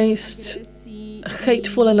clashed against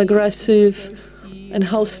hateful and aggressive and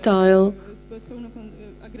hostile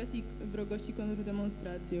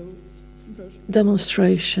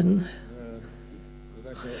demonstration.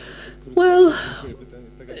 Well,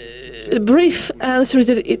 a brief answer is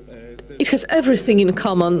that it has everything in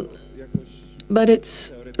common, but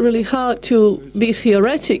it's really hard to be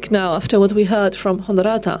theoretic now after what we heard from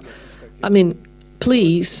Honorata. I mean,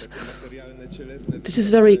 please, this is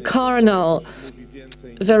very carnal,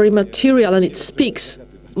 very material, and it speaks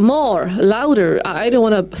more, louder. I don't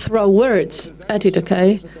want to throw words at it,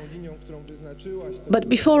 okay? But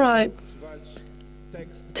before I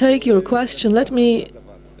take your question, let me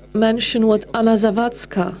mention what Anna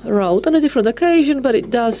Zawadzka wrote on a different occasion, but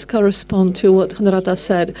it does correspond to what Honorata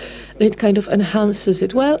said, and it kind of enhances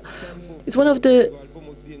it. Well, it's one of the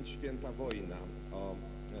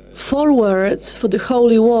forewords for the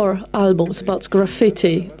Holy War albums about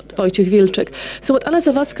graffiti, Wojciech Wilczek. So what Anna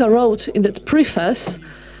Zawadzka wrote in that preface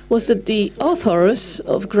was that the authors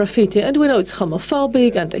of graffiti, and we know it's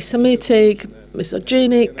homophobic, anti-Semitic,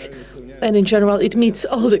 misogynic, and in general it meets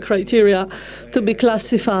all the criteria to be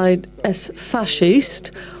classified as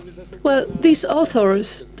fascist. Well, these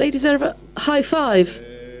authors, they deserve a high five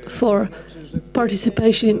for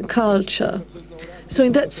participation in culture. So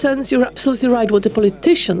in that sense, you're absolutely right. What the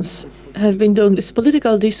politicians have been doing, this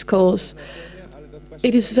political discourse,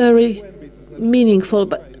 it is very meaningful,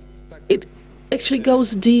 but it actually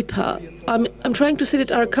goes deeper. I'm trying to say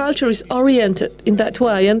that our culture is oriented in that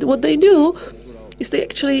way, and what they do is they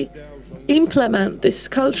actually implement this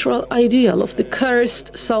cultural ideal of the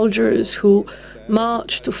cursed soldiers who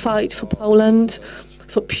march to fight for Poland,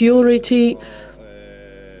 for purity,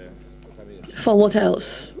 for what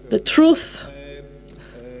else? The truth.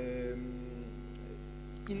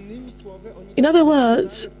 In other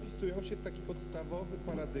words,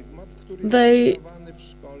 they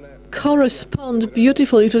correspond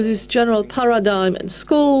beautifully to this general paradigm in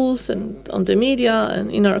schools and on the media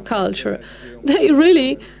and in our culture. They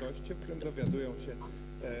really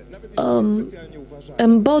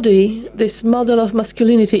embody this model of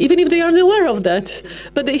masculinity, even if they aren't aware of that.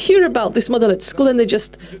 But they hear about this model at school and they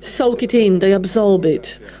just soak it in, they absorb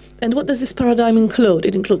it. And what does this paradigm include?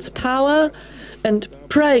 It includes power and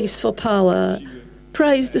praise for power,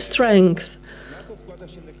 praise the strength.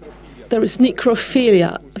 There is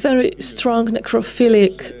necrophilia, a very strong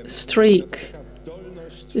necrophilic streak.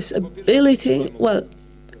 This ability, well,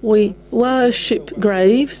 we worship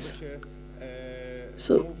graves.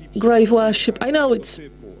 So grave worship, I know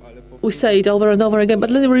we say it over and over again, but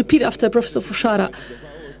let me repeat after Professor Fuszara.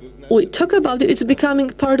 We talk about it, it's becoming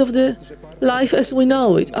part of the life as we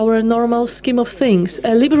know it, our normal scheme of things.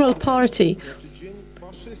 A liberal party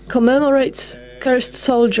commemorates cursed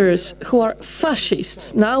soldiers who are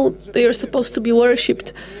fascists. Now they are supposed to be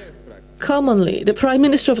worshipped commonly. The prime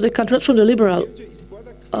minister of the country, not from the liberal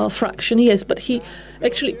fraction, yes, but he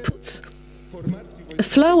actually puts a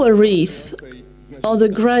flower wreath on the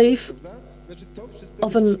grave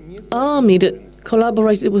of an army that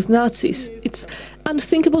collaborated with Nazis. It's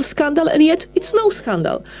unthinkable scandal, and yet it's no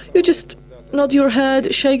scandal. You just nod your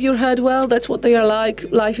head, shake your head, well, that's what they are like,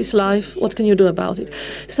 life is life, what can you do about it?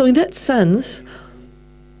 So in that sense,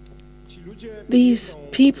 these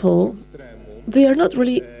people, they are not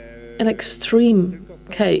really an extreme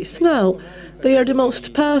case. No, they are the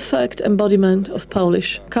most perfect embodiment of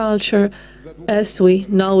Polish culture as we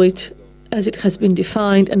know it, as it has been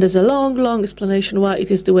defined, and there's a long, long explanation why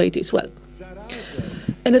it is the way it is. Well,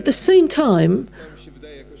 and at the same time,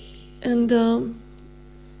 and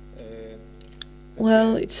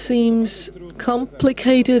well, it seems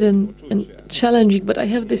complicated and challenging, but I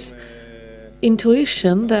have this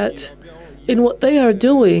intuition that in what they are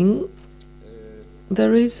doing,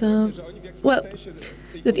 there is well,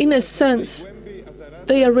 that in a sense,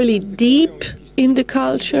 they are really deep in the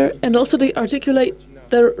culture, and also they articulate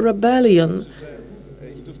their rebellion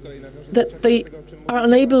that they are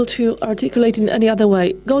unable to articulate in any other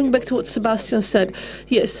way. Going back to what Sebastian said,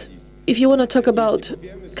 yes, if you want to talk about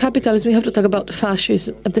capitalism, we have to talk about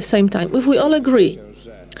fascism at the same time. If we all agree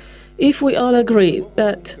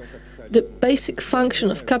that the basic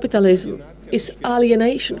function of capitalism is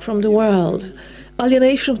alienation from the world,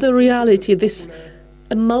 alienation of the reality, this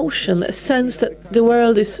emotion, a sense that the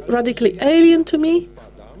world is radically alien to me,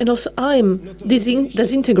 and also I'm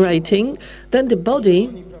disintegrating, then the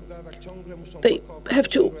body, they have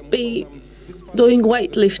to be doing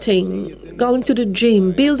weightlifting, going to the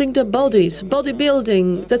gym, building their bodies,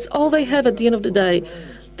 bodybuilding. That's all they have at the end of the day.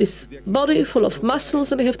 This body full of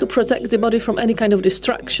muscles, and they have to protect the body from any kind of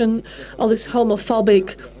distraction, all these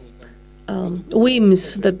homophobic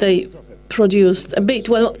whims that they produced. A bit,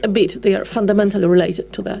 well, not a bit, they are fundamentally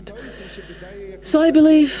related to that. So I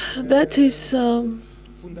believe that is,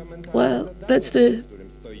 well, that's the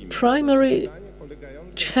primary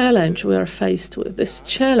challenge we are faced with. This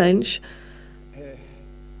challenge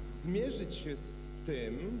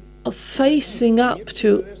of facing up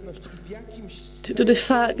to the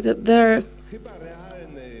fact that their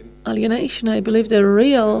alienation, I believe, the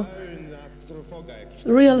real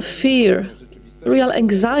fear, real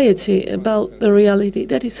anxiety about the reality,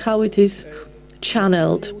 that is how it is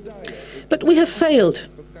channeled. But we have failed.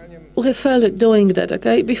 We have failed at doing that,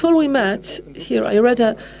 okay? Before we met here, I read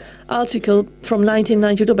an article from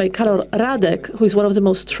 1992 by Karol Radek, who is one of the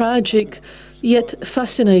most tragic yet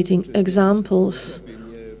fascinating examples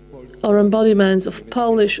or embodiments of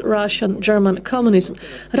Polish, Russian, German communism.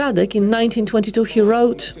 Radek, in 1922, he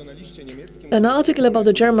wrote an article about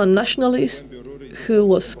a German nationalist who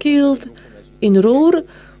was killed in Ruhr,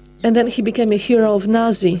 and then he became a hero of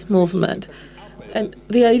Nazi movement. And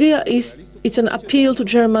the idea is, it's an appeal to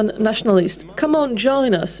German nationalists. Come on,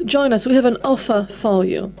 join us, we have an offer for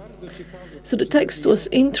you. So the text was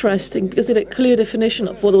interesting because it had a clear definition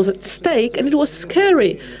of what was at stake, and it was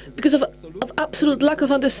scary because of absolute lack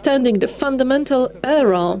of understanding, the fundamental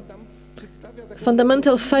error,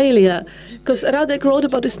 fundamental failure. Because Radek wrote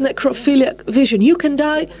about this necrophiliac vision. You can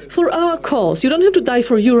die for our cause. You don't have to die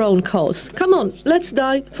for your own cause. Come on, let's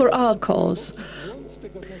die for our cause.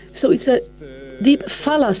 So it's a deep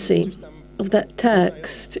fallacy of that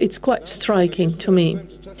text. It's quite striking to me.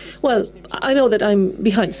 Well, I know that I'm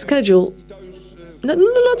behind schedule. No,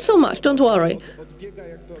 not so much, don't worry.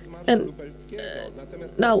 And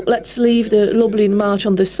now let's leave the Lublin march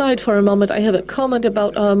on the side for a moment. I have a comment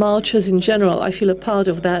about our marches in general. I feel a part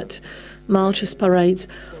of that, marches, parades.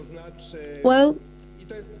 Well,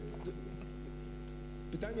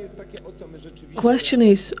 question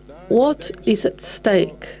is, what is at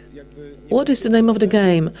stake? What is the name of the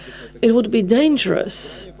game? It would be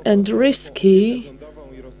dangerous and risky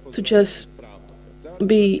to just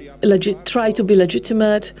try to be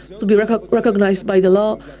legitimate, to be recognized by the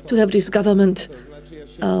law, to have this government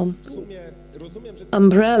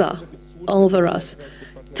umbrella over us.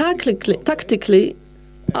 Tactically,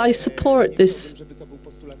 I support this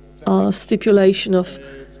stipulation of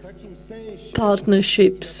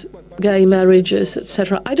partnerships, gay marriages,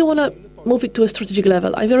 etc. I don't want to move it to a strategic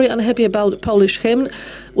level. I'm very unhappy about the Polish hymn,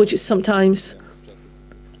 which is sometimes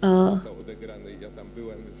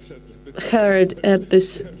heard at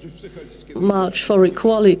this March for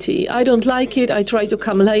Equality. I don't like it. I try to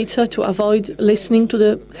come later to avoid listening to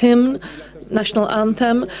the hymn, national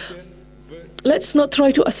anthem. Let's not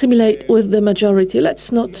try to assimilate with the majority.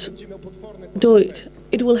 Let's not do it.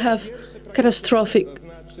 It will have catastrophic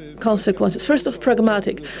consequences. First of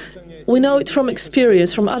pragmatic. We know it from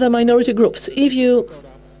experience, from other minority groups. If you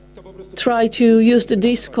try to use the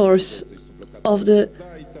discourse of the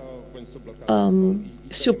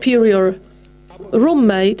superior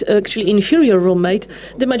roommate, actually inferior roommate,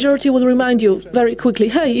 the majority will remind you very quickly,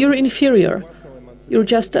 hey, you're inferior. You're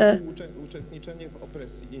just a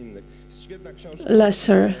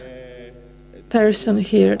lesser person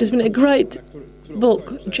here. There's been a great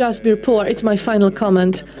book, Just Be Poor. It's my final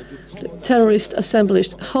comment. Terrorist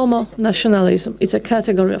assemblage, homo-nationalism. It's a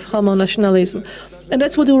category of homo-nationalism. And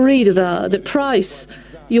that's what you read, the price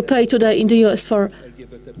you pay today in the US for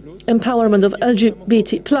empowerment of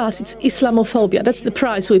LGBT+, it's Islamophobia. That's the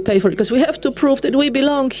price we pay for it, because we have to prove that we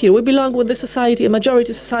belong here. We belong with the society, a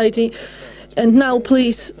majority society. And now,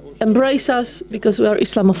 please, embrace us because we are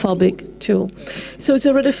Islamophobic too. So it's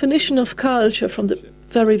a redefinition of culture from the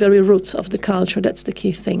very, very roots of the culture. That's the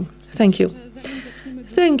key thing. Thank you.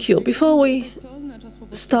 Thank you. Before we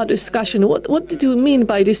start discussion, what did you mean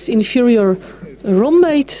by this inferior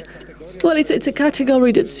roommate? Well, it's a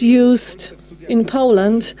category that's used in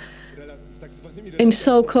Poland in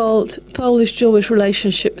so-called Polish-Jewish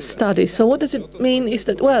relationship studies. So what does it mean is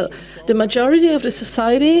that, well, the majority of the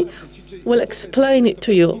society will explain it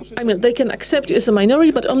to you. I mean, they can accept you as a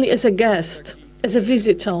minority, but only as a guest, as a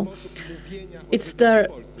visitor. It's their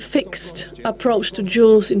fixed approach to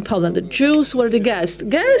Jews in Poland. The Jews were the guests.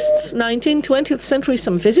 Guests, 19th, 20th century,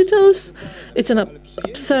 some visitors. It's an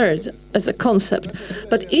absurd as a concept.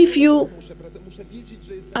 But if you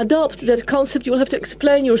adopt that concept, you will have to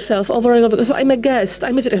explain yourself over and over. Because I'm a guest.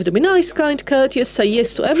 I have to be nice, kind, courteous, say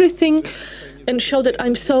yes to everything, and show that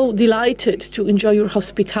I'm so delighted to enjoy your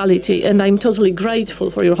hospitality, and I'm totally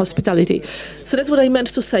grateful for your hospitality. So that's what I meant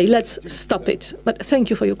to say. Let's stop it. But thank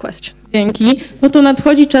you for your question. Dzięki. No to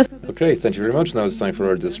nadchodzi czas. Okay, thank you very much. Now it's time for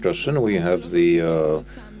our discussion. We have the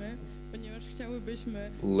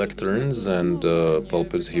lecterns and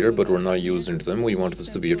pulpits here, but we're not using them. We want this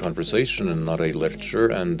to be a conversation and not a lecture,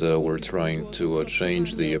 and we're trying to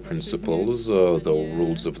change the principles, the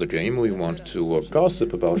rules of the game. We want to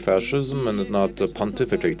gossip about fascism and not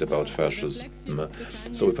pontificate about fascism.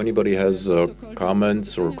 So if anybody has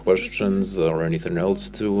comments or questions or anything else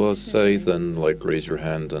to say, then raise your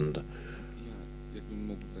hand. And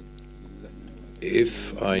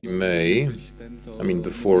if I may,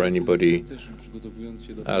 before anybody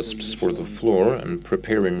asks for the floor, and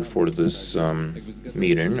preparing for this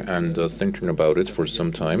meeting and thinking about it for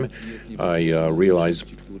some time, I realize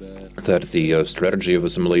that the strategy of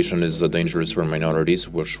assimilation is dangerous for minorities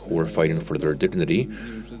who are fighting for their dignity.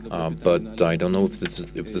 But I don't know if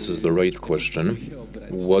this is the right question.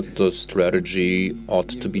 What strategy ought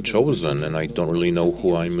to be chosen? And I don't really know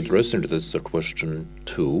who I'm addressing this question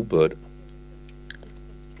to, but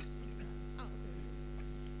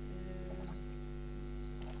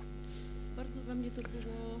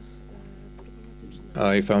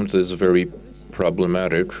I found this very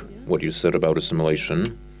problematic, what you said about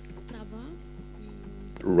assimilation.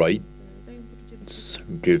 Rights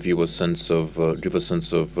give a sense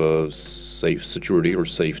of safe security or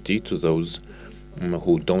safety to those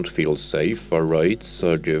who don't feel safe. Our rights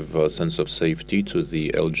give a sense of safety to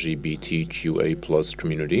the LGBTQA+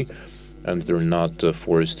 community, and they're not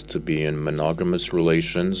forced to be in monogamous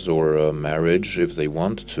relations or marriage if they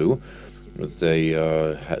want to.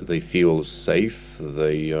 They feel safe.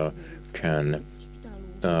 They can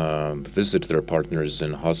visit their partners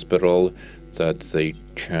in hospital. That they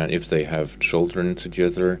can, if they have children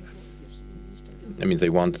together. They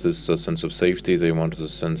want this sense of safety. They want the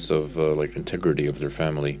sense of integrity of their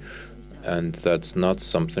family, and that's not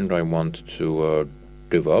something I want to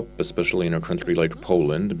give up, especially in a country like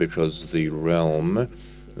Poland, because the realm,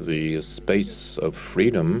 the space of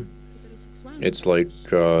freedom. It's like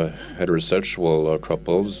heterosexual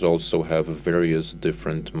couples also have various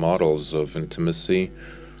different models of intimacy,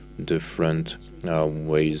 different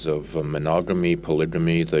ways of monogamy,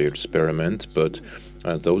 polygamy. They experiment, but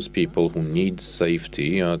those people who need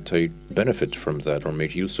safety take benefit from that or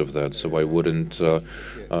make use of that. So I wouldn't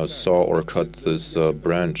saw or cut this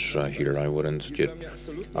branch here. I wouldn't get.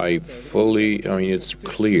 It's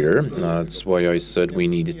clear. That's why I said we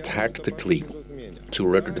need tactically to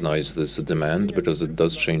recognize this demand, because it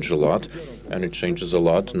does change a lot, and it changes a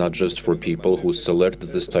lot not just for people who select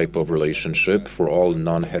this type of relationship, for all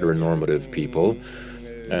non-heteronormative people,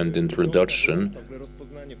 and introduction,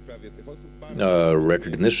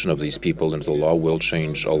 recognition of these people into the law will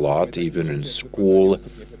change a lot, even in school,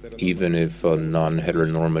 even if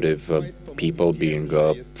non-heteronormative people being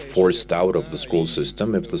forced out of the school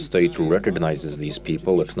system. If the state recognizes these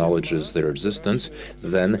people, acknowledges their existence,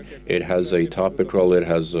 then it has a topical, it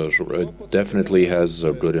definitely has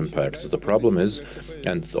a good impact. The problem is,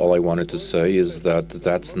 and all I wanted to say is that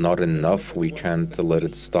that's not enough. We can't let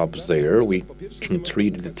it stop there. We can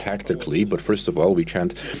treat it tactically, but first of all, we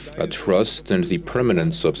can't trust in the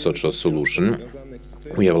permanence of such a solution.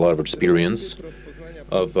 We have a lot of experience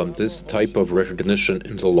of this type of recognition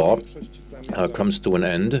in the law comes to an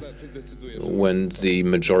end when the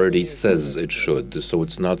majority says it should. So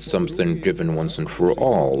it's not something given once and for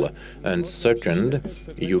all. And second,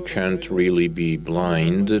 you can't really be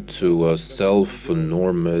blind to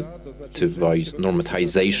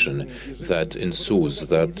normatization that ensues,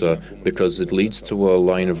 because it leads to a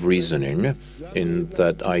line of reasoning in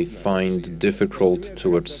that I find difficult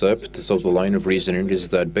to accept. So the line of reasoning is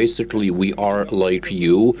that basically we are like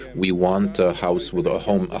you. We want a house with a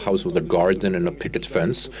house with a garden and a picket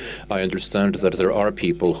fence. I understand that there are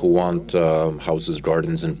people who want houses,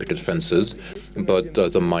 gardens, and picket fences, but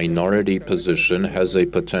the minority position has a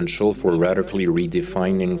potential for radically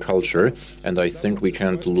redefining culture, and I think we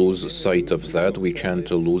can't lose sight of that. We can't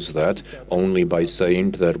lose that only by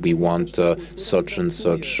saying that we want such and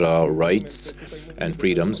such rights and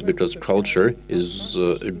freedoms, because culture is,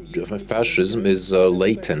 fascism is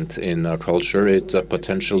latent in culture. It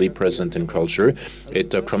potentially present in culture.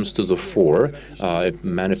 It comes to the fore. It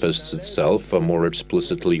manifests itself more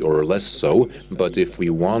explicitly or less so. But if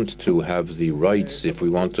we want to have the rights, if we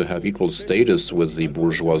want to have equal status with the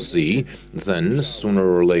bourgeoisie, then sooner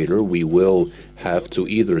or later we will have to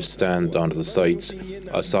either stand on the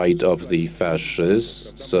side of the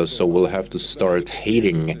fascists, so we'll have to start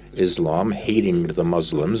hating Islam, hating the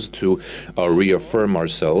Muslims to reaffirm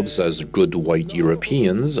ourselves as good white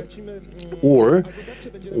Europeans, or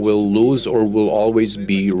we'll lose or we'll always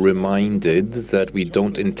be reminded that we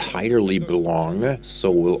don't entirely belong, so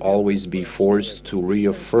we'll always be forced to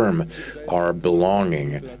reaffirm our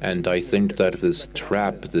belonging. And I think that this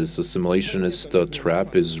trap, this assimilationist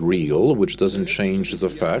trap, is real, which doesn't change the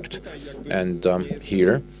fact. And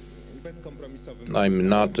here, I'm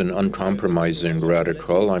not an uncompromising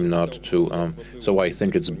radical. I'm not too. So I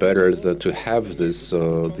think it's better to have these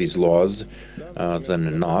laws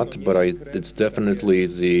than not. But it's definitely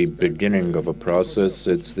the beginning of a process.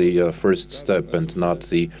 It's the first step, and not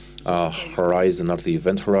the horizon, not the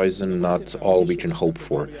event horizon, not all we can hope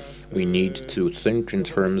for. We need to think in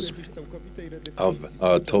terms of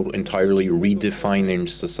entirely redefining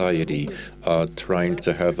society, trying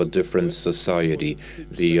to have a different society,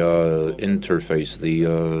 the interface,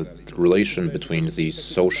 the relation between the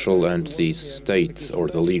social and the state or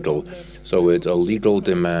the legal. So it's legal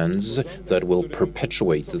demands that will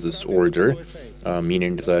perpetuate this order,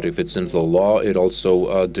 meaning that if it's in the law, it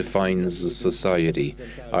also defines society.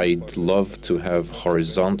 I'd love to have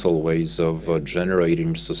horizontal ways of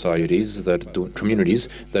generating societies communities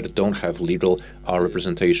that don't have legal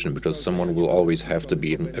representation, because someone will always have to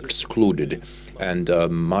be excluded. And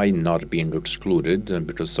my not being excluded,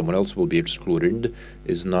 because someone else will be excluded,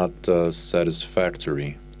 is not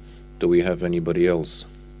satisfactory. Do we have anybody else?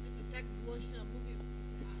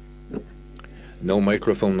 No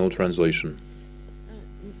microphone, no translation.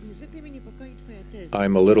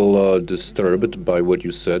 I'm a little disturbed by what you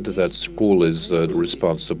said, that school is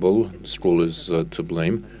responsible, school is to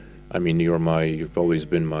blame. I mean, you've always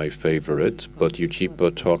been my favorite, but you keep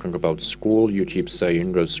talking about school, you keep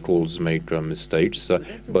saying schools make mistakes,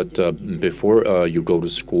 but before you go to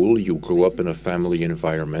school, you grew up in a family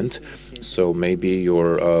environment, so maybe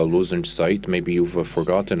you're losing sight, maybe you've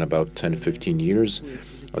forgotten about 10, 15 years.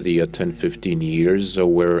 The 10, 15 years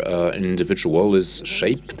where an individual is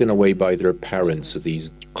shaped in a way by their parents,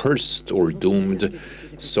 these cursed or doomed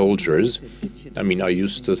soldiers. I mean, I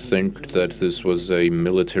used to think that this was a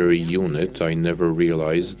military unit. I never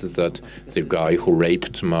realized that the guy who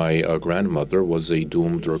raped my grandmother was a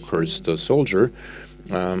doomed or cursed soldier.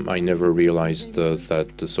 I never realized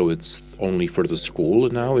that, so it's only for the school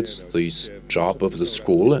now, it's the job of the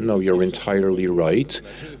school. No, you're entirely right,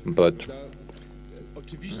 but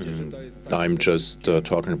I'm just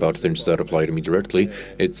talking about things that apply to me directly.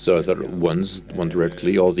 It's that one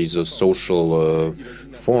directly, all these social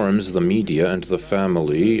forms, the media and the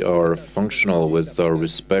family, are functional with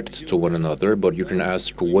respect to one another, but you can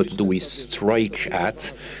ask, what do we strike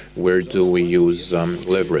at? Where do we use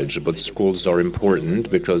leverage? But schools are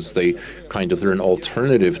important because they're an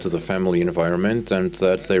alternative to the family environment, and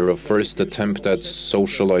that they're a first attempt at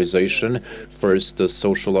socialization, first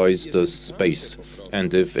socialized space.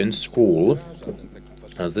 And if in school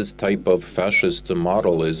this type of fascist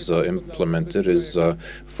model is implemented, is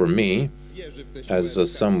for me,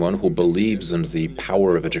 as someone who believes in the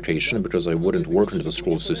power of education, because I wouldn't work in the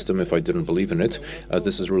school system if I didn't believe in it.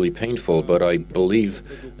 This is really painful, but I believe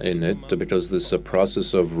in it because this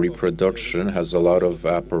process of reproduction has a lot of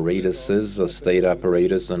apparatuses, a state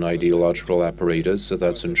apparatus and ideological apparatus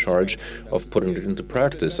that's in charge of putting it into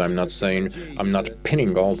practice. I'm not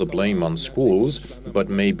pinning all the blame on schools, but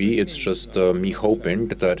maybe it's just me hoping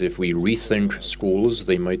that if we rethink schools,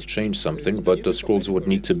 they might change something, but the schools would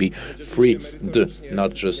need to be free,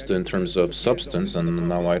 not just in terms of substance. And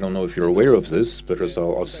now I don't know if you're aware of this, because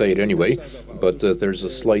I'll say it anyway, but there's a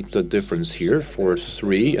slight difference here. For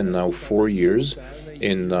 3 and now 4 years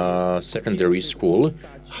in secondary school,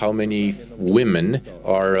 how many women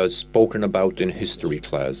are spoken about in history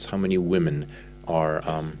class? How many women are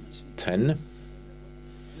 10?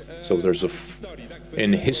 So there's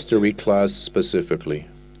in history class specifically.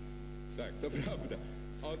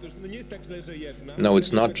 No,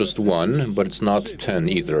 it's not just one, but it's not 10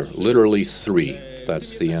 either. Literally 3.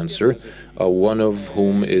 That's the answer. One of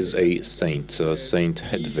whom is a saint, Saint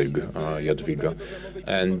Jadwiga.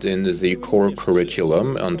 And in the core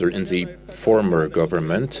curriculum, in the former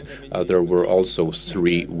government, there were also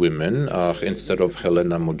 3 women. Instead of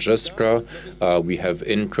Helena Modjeska, we have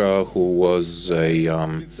Inka, who was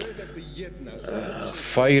a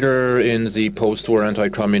fighter in the post-war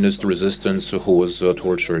anti-communist resistance who was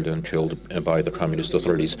tortured and killed by the communist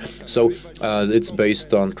authorities. So it's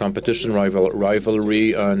based on competition,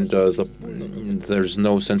 rivalry, and there's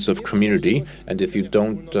no sense of community. And if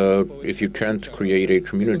you can't create a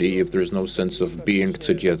community, if there's no sense of being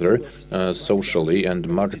together socially, and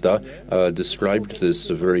Magda described this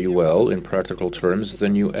very well in practical terms,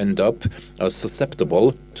 then you end up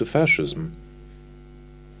susceptible to fascism.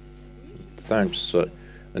 Thanks.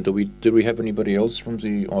 And do we have anybody else from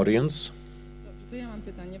the audience?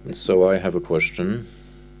 So I have a question.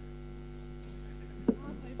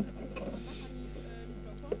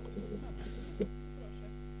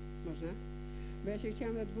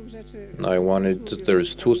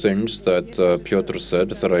 There's 2 things that Piotr said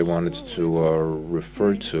that I wanted to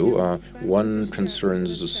refer to. One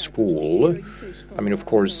concerns school. I mean, of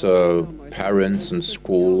course, parents and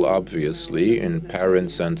school, obviously, and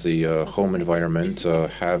parents and the home environment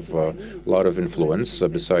have a lot of influence.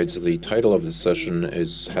 Besides, the title of the session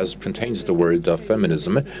contains the word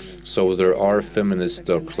feminism. So there are feminist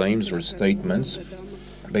claims or statements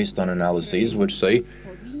based on analyses which say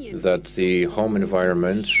that the home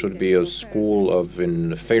environment should be a school of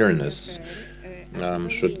fairness,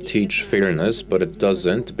 should teach fairness, but it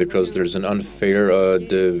doesn't, because there's an unfair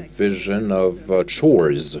division of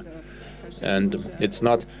chores, and it's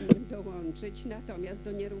not.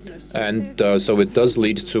 And so it does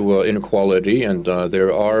lead to inequality, and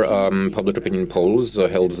there are public opinion polls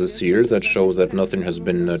held this year that show that nothing has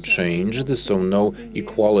been changed. So no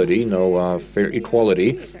equality, no fair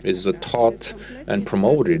equality is taught and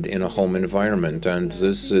promoted in a home environment, and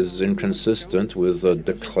this is inconsistent with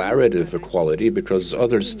declarative equality, because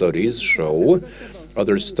other studies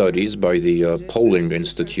by the Polling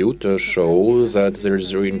Institute show that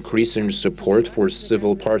there's increasing support for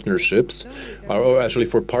civil partnerships, or actually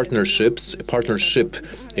for partnership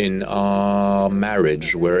in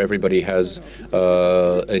marriage, where everybody has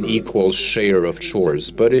an equal share of chores.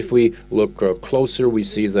 But if we look closer, we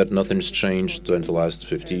see that nothing's changed in the last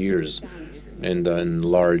 50 years, and on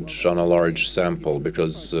a large sample,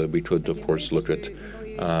 because we could, of course, look at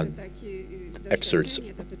excerpts.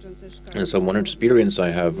 And so one experience I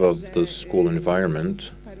have of the school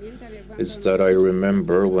environment is that I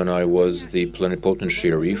remember when I was the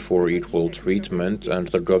plenipotentiary for equal treatment, and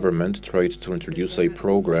the government tried to introduce a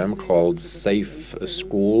program called Safe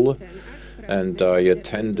School, and I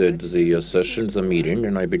attended the session, the meeting,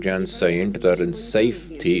 and I began saying that in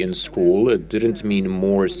safety in school, it didn't mean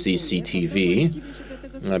more CCTV,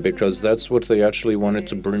 because that's what they actually wanted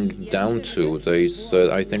to bring down to. They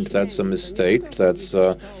said, I think that's a mistake, that's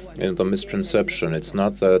the misconception. It's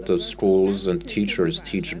not that the schools and teachers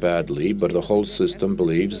teach badly, but the whole system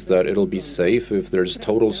believes that it'll be safe if there's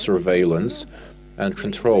total surveillance and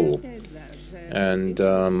control. And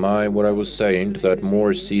what I was saying, that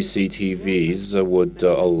more CCTVs would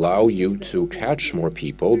allow you to catch more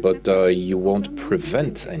people, but you won't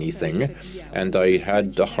prevent anything. And I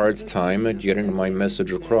had a hard time getting my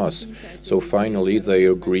message across. So finally, they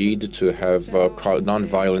agreed to have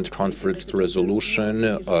nonviolent conflict resolution,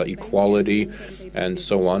 equality, and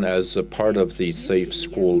so on as a part of the Safe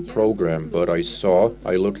School program. But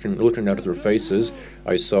looking at their faces,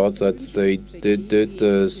 I saw that they did it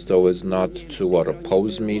so as not to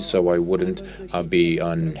oppose me, so I wouldn't be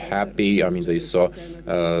unhappy. I mean, they saw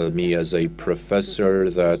me as a professor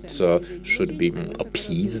that should be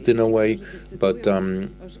appeased in a way. But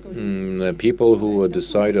people who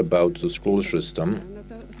decide about the school system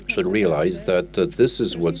should realize that this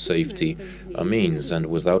is what safety means, and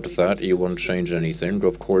without that you won't change anything.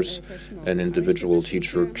 Of course, an individual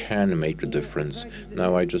teacher can make a difference.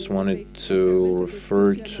 Now, I just wanted to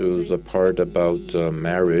refer to the part about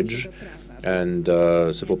marriage and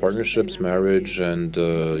civil partnerships, marriage, and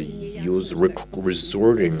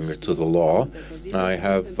resorting to the law.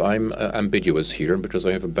 I'm ambiguous here because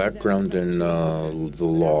I have a background in the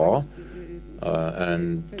law.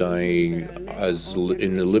 In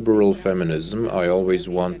liberal feminism, I always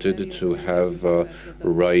wanted to have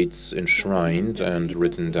rights enshrined and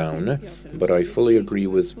written down, but I fully agree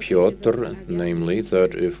with Piotr, namely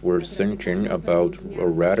that if we're thinking about a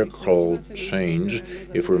radical change,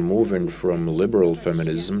 if we're moving from liberal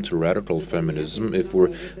feminism to radical feminism, if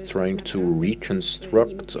we're trying to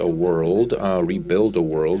reconstruct a world, rebuild a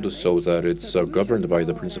world so that it's governed by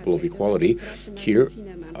the principle of equality, here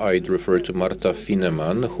I'd refer to Marta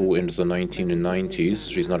Fineman, who in the 1990s,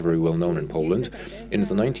 she's not very well known in Poland, in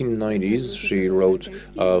the 1990s she wrote,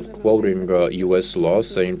 quoting US law,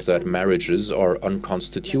 saying that marriages are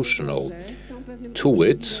unconstitutional. To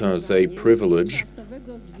wit, they privilege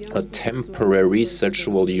a temporary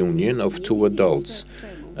sexual union of two adults.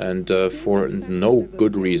 And for no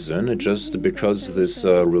good reason, just because this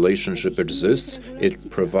relationship exists, it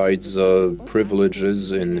provides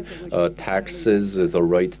privileges in taxes, the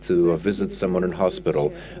right to visit someone in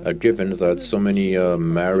hospital. Given that so many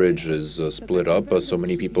marriages split up, so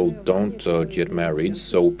many people don't get married,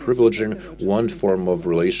 so privileging one form of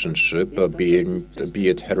relationship, be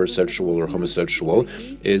it heterosexual or homosexual,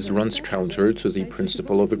 runs counter to the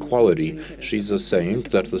principle of equality. She's saying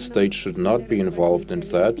that the state should not be involved in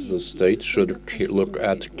that. The state should look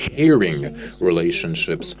at caring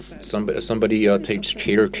relationships. Somebody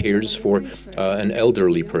cares for an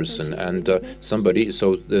elderly person, and these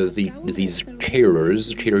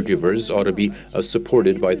caregivers ought to be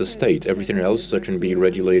supported by the state. Everything else can be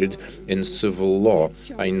regulated in civil law.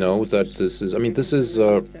 I know that this is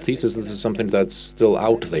thesis. This is something that's still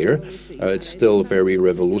out there. It's still very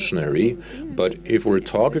revolutionary. But if we're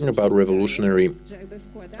talking about revolutionary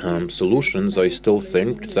solutions, I still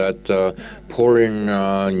think that pouring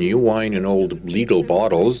new wine in old legal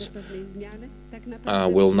bottles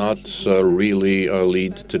will not really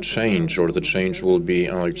lead to change, or the change will be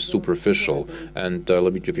superficial. And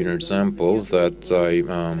let me give you an example that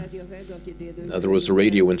there was a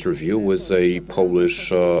radio interview with a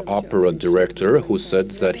Polish opera director who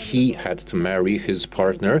said that he had to marry his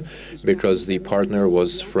partner because the partner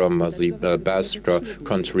was from the Basque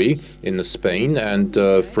country in Spain, and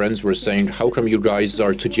friends were saying, how come you guys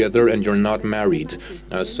are together and you're not married?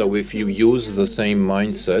 So if you use the same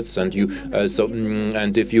mindsets and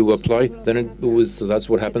and if you apply, then that's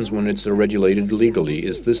what happens when it's regulated legally.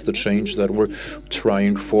 Is this the change that we're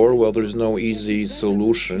trying for? Well, there's no easy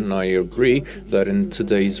solution. I agree that in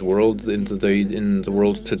today's world, in the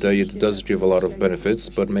world today, it does give a lot of benefits,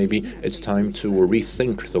 but maybe it's time to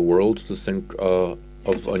rethink the world, to think of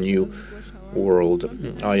a new world.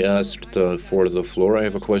 I asked for the floor. I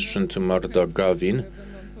have a question to Marta Gawin.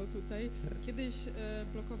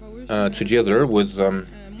 Together with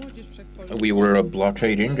we were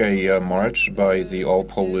blockading a march by the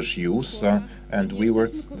all-Polish youth, and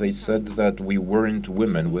they said that we weren't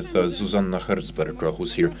women, with Zuzanna Herzberg,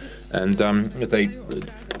 who's here. And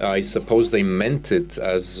I suppose they meant it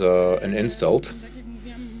as an insult.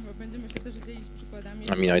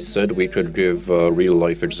 I mean, I said we could give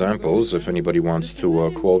real-life examples if anybody wants to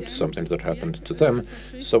quote something that happened to them.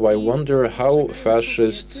 So I wonder how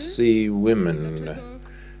fascists see women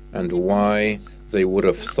and why they would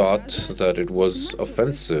have thought that it was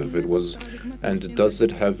offensive. And does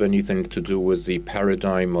it have anything to do with the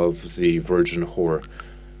paradigm of the virgin whore,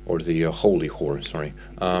 or the holy whore, sorry?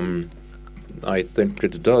 I think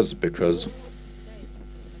it does, because,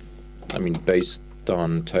 I mean, based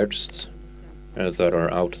on texts that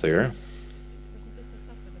are out there,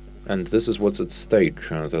 and this is what's at stake.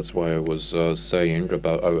 That's why I was saying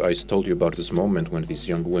about, I told you about this moment when these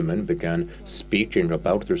young women began speaking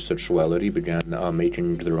about their sexuality, began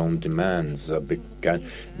making their own demands, had a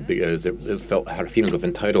feeling of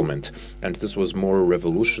entitlement. And this was more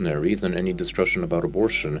revolutionary than any discussion about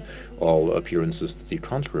abortion. All appearances to the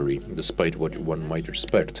contrary, despite what one might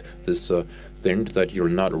expect. This thing that you're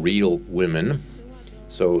not real women.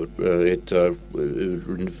 So it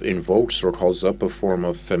invokes or calls up a form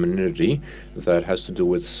of femininity that has to do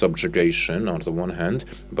with subjugation on the one hand,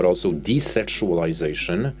 but also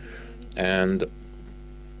desexualization, and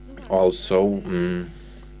also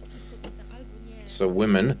so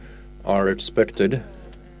women are expected,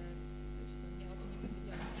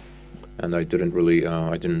 and I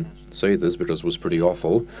didn't say this because it was pretty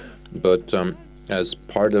awful, but as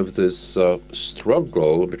part of this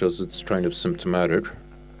struggle, because it's kind of symptomatic,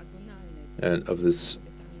 and of this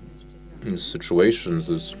situation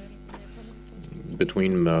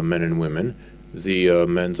between men and women,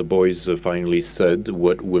 the boys finally said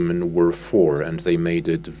what women were for, and they made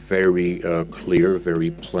it very clear, very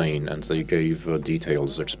plain, and they gave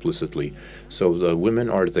details explicitly. So the women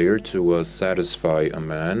are there to satisfy a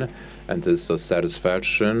man, And this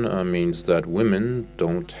satisfaction means that women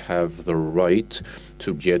don't have the right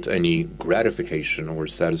to get any gratification or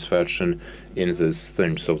satisfaction in this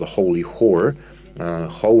thing. So the holy whore,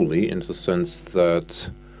 holy in the sense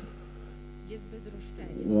that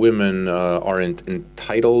women aren't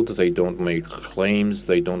entitled, they don't make claims,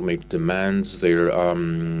 they don't make demands, they're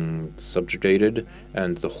subjugated,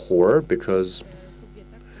 and the whore because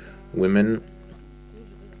women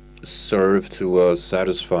serve to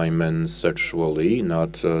satisfy men sexually,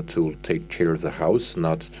 not to take care of the house,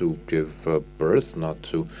 not to give birth, not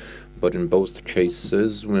to. But in both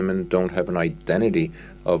cases, women don't have an identity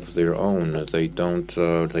of their own. They don't.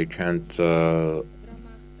 They can't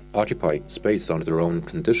occupy space on their own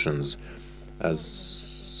conditions,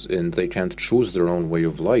 as in they can't choose their own way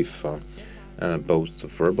of life, both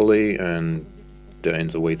verbally and in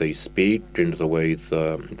the way they speak, in the way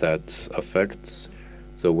that affects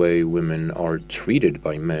the way women are treated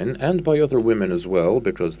by men and by other women as well,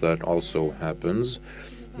 because that also happens.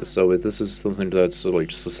 So this is something that's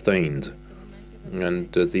like sustained.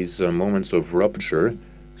 And these moments of rupture,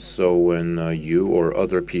 so when you or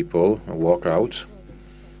other people walk out,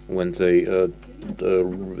 when they,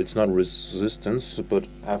 it's not resistance, but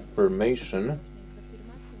affirmation,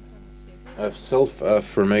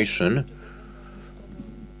 self-affirmation,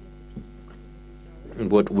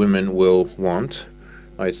 what women will want.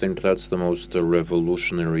 I think that's the most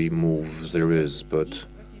revolutionary move there is, but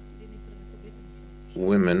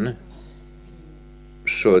women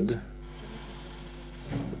should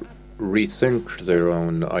rethink their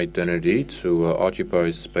own identity to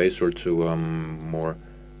occupy space or to more,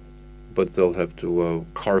 but they'll have to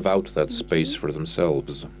carve out that space for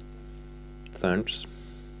themselves. Thanks.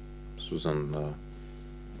 Susan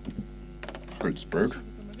Hertzberg.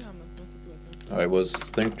 I was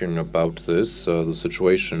thinking about this, the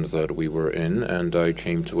situation that we were in, and I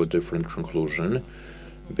came to a different conclusion,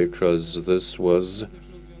 because this was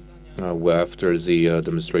after the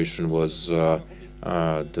demonstration was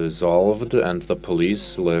dissolved and the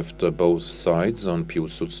police left both sides on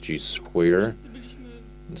Piłsudski Square.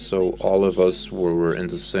 So all of us were in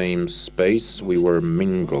the same space, we were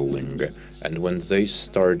mingling. And when they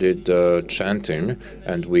started chanting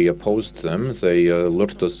and we opposed them, they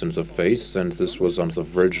looked us in the face, and this was on the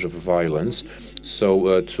verge of violence.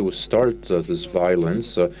 So to start this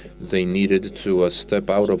violence, they needed to step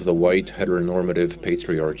out of the white heteronormative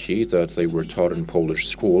patriarchy that they were taught in Polish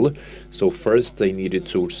school. So first they needed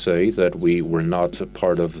to say that we were not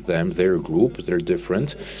part of them, their group, they're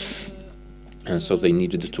different. And so they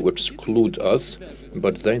needed to exclude us,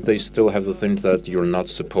 but then they still have the thing that you're not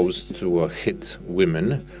supposed to hit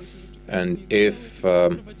women, and if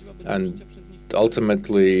and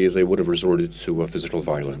ultimately they would have resorted to physical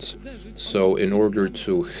violence. So in order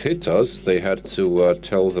to hit us, they had to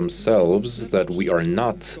tell themselves that we are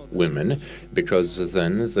not women, because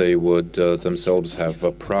then they would themselves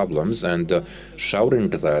have problems, and shouting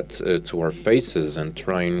that to our faces and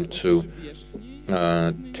trying to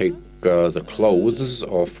take the clothes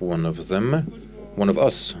off one of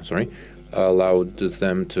us, allowed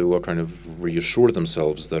them to kind of reassure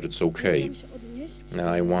themselves that it's okay.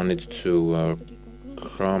 I wanted to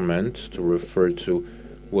comment, to refer to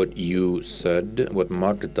what you said, what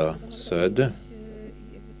Magda said.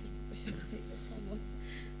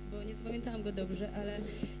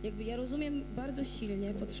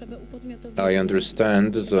 I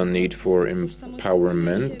understand the need for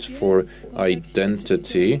empowerment, for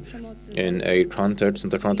identity in a context, in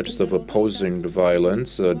the context of opposing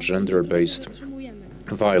violence, gender-based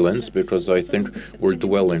violence, because I think we're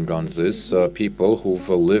dwelling on this. People who've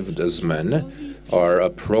lived as men are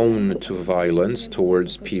prone to violence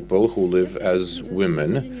towards people who live as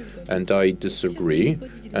women, and I disagree.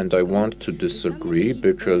 And I want to disagree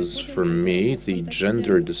because, for me, the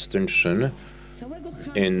gender distinction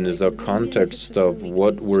in the context of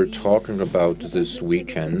what we're talking about this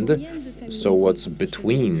weekend, so what's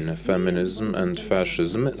between feminism and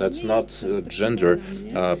fascism, that's not a gender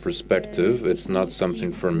perspective. It's not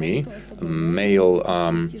something for me. Male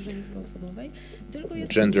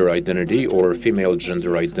gender identity or female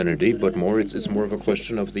gender identity, but it's more of a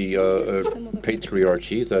question of the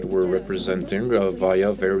patriarchy that we're representing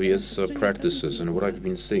via various practices, and what I've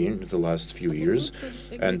been seeing the last few years.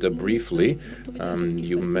 And briefly,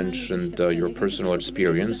 you mentioned your personal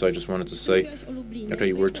experience. I just wanted to say,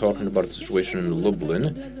 okay, we're talking about the situation in Lublin,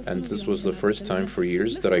 and this was the first time for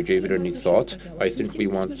years that I gave it any thought. I think we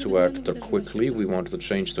want to act quickly. We want the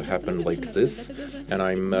change to happen like this,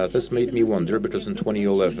 and this made me wonder, because because in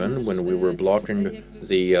 2011, when we were blocking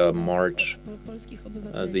the march,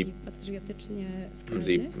 the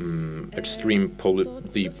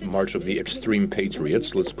march of the extreme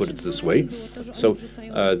patriots, let's put it this way. So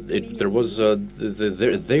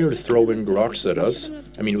they're throwing rocks at us.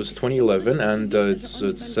 I mean, it was 2011, and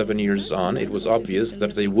it's 7 years on. It was obvious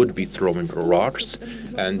that they would be throwing rocks,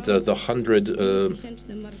 and there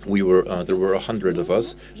were 100 of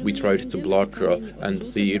us. We tried to block, and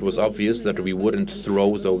it was obvious that we wouldn't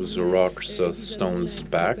throw those rocks, stones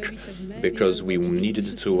back, because we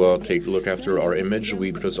needed to look after our image.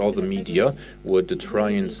 Because all the media would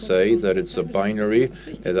try and say that it's a binary,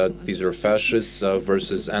 that these are fascists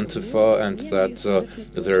versus Antifa, and that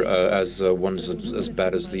they're one's as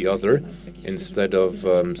bad as the other, instead of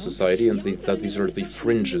society, and that these are the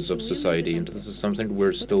fringes of society. And this is something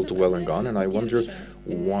we're still dwelling on, and I wonder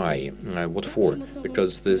why. What for?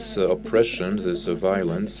 Because this oppression, this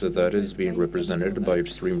violence that is being represented by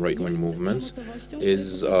extreme right-wing movements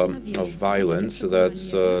is a violence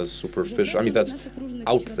that's superficial. I mean, that's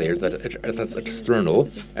out there, that's external,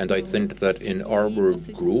 and I think that in our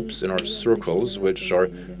groups, in our circles, which are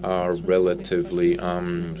relatively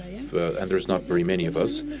and there's not very many of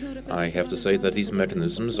us, I have to say that these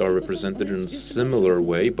mechanisms are represented in a similar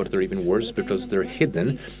way, but they're even worse because they're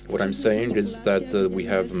hidden. What I'm saying is that we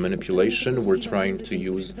have manipulation. We're trying to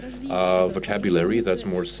use vocabulary that's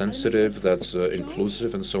more sensitive, that's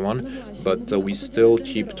inclusive, and so on, but we still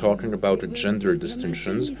keep talking about gender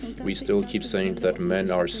distinctions. We still keep saying that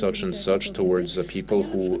men are such and such towards people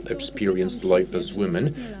who experienced life as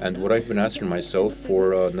women. And what I've been asking myself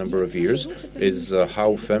for a number of years is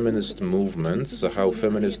how feminist movements,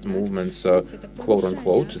 quote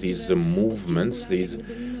unquote, these movements, these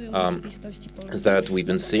that we've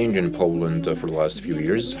been seeing in Poland for the last few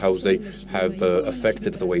years, how they have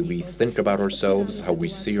affected the way we think about ourselves, how we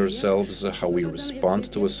see ourselves, how we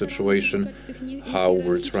respond to a situation, how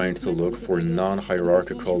we're trying to look for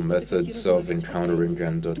non-hierarchical methods of encountering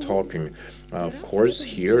and talking. Of course,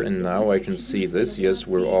 here and now I can see this. Yes,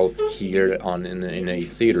 we're all here in a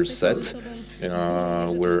theater set.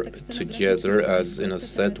 We're together as in a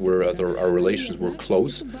set where our relations were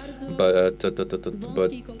close, but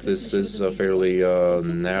this is a fairly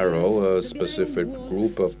narrow, specific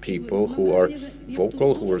group of people who are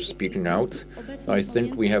vocal, who are speaking out. I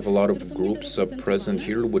think we have a lot of groups present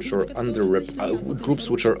here which are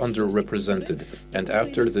underrepresented. And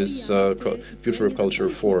after this Future of Culture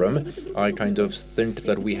Forum, I kind of think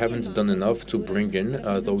that we haven't done enough to bring in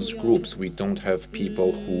those groups. We don't have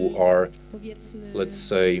people who are, let's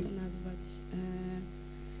say,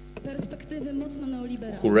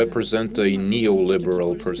 who represent a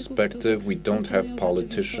neoliberal perspective. We don't have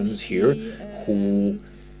politicians here who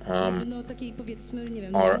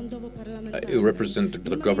represent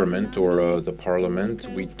the government or the parliament.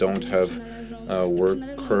 We don't have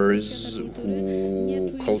workers who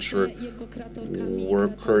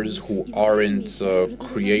aren't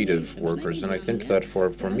creative workers. And I think that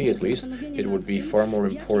for me at least, it would be far more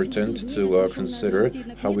important to consider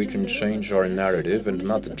how we can change our narrative and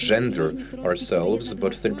not gender ourselves,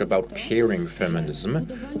 but think about caring feminism,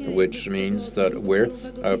 which means that we're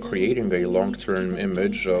creating a long-term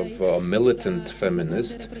image of a militant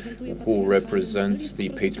feminist who represents the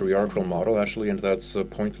patriarchal model, actually, and that's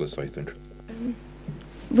pointless, I think.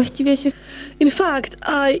 In fact,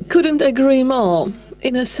 I couldn't agree more,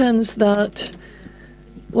 in a sense that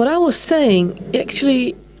what I was saying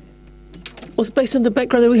actually was based on the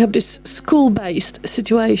background that we have this school-based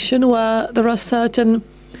situation where there are certain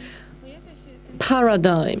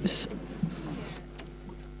paradigms.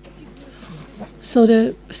 So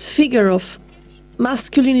the figure of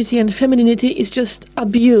masculinity and femininity is just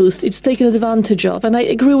abused, it's taken advantage of, and I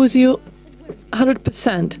agree with you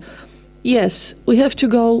 100%. Yes, we have to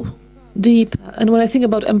go deeper, and when I think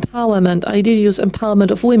about empowerment, I did use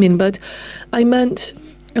empowerment of women, but I meant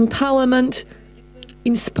empowerment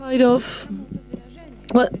in spite of,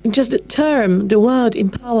 well, just the term, the word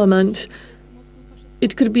empowerment,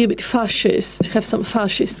 it could be a bit fascist, have some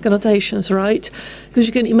fascist connotations, right? Because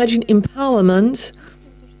you can imagine empowerment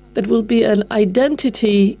that will be an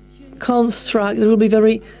identity construct that will be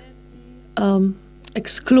very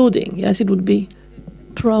excluding. Yes, it would be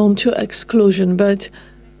prone to exclusion, but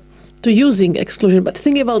to using exclusion. But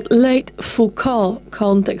think about late Foucault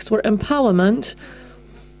context, where empowerment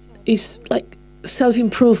is like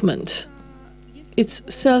self-improvement. It's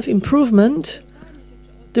self-improvement,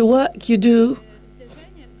 the work you do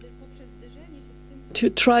to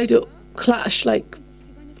try to clash, like,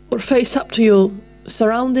 or face up to your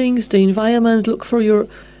surroundings, the environment, look for your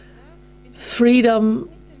freedom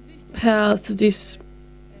path, this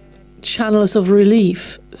channels of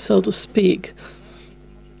relief, so to speak.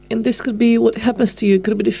 And this could be what happens to you. It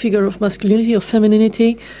could be the figure of masculinity or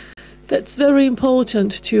femininity. That's very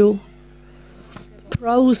important to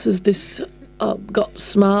process this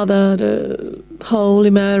God's Mother, the Holy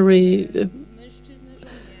Mary, the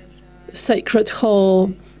Sacred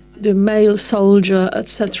Whore, the male soldier,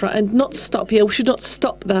 etc., and not stop. Yeah, we should not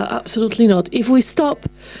stop there, absolutely not. If we stop,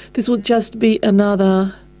 this would just be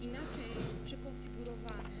another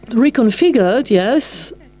reconfigured,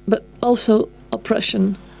 yes, but also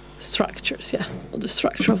oppression structures, yeah, or the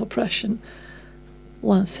structure of oppression,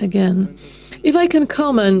 once again. If I can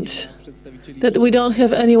comment that we don't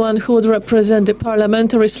have anyone who would represent the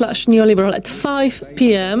parliamentary/neoliberal at 5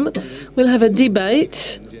 p.m., we'll have a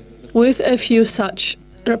debate with a few such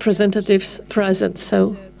representatives present,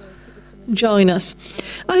 so join us.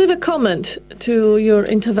 I have a comment to your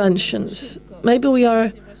interventions. Maybe we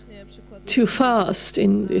are too fast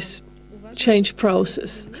in this change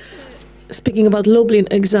process. Speaking about Lublin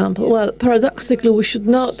example, well, paradoxically, we should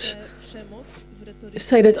not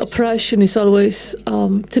say that oppression is always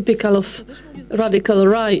typical of radical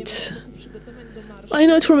right. I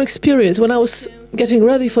know it from experience. When I was getting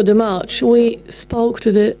ready for the march, we spoke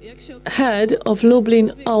to the head of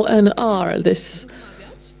Lublin ONR, this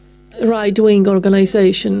right-wing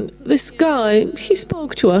organization. This guy, he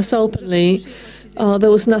spoke to us openly.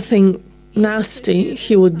 There was nothing nasty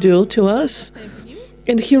he would do to us.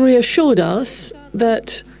 And he reassured us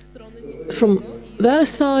that from their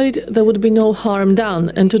side, there would be no harm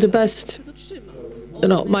done. And to the best,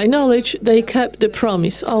 my knowledge, they kept the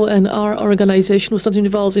promise. ONR organization was not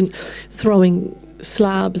involved in throwing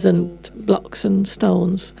slabs and blocks and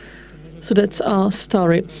stones. So that's our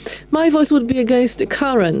story. My voice would be against the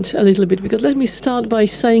current a little bit, because let me start by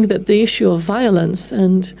saying that the issue of violence,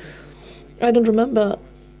 and I don't remember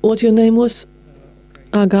what your name was,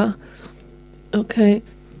 Aga. Okay.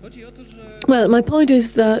 Well, my point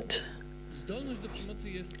is that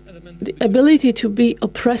the ability to be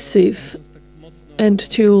oppressive and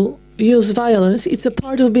to use violence, it's a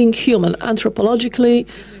part of being human. Anthropologically,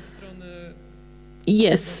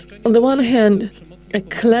 yes. On the one hand, a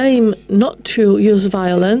claim not to use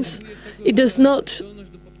violence, it does not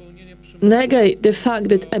negate the fact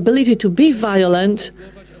that ability to be violent,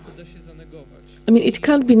 I mean, it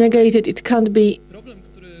can't be negated, it can't be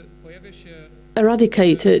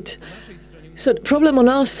eradicated. So the problem on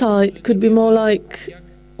our side could be more like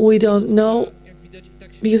we don't know,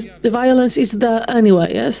 because the violence is there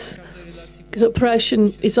anyway, yes? Because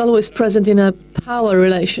oppression is always present in a power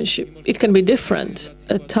relationship. It can be different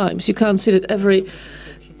at times. You can't see that every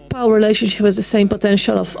power relationship has the same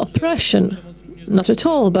potential of oppression. Not at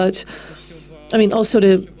all, but I mean, also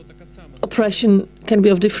the oppression can be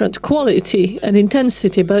of different quality and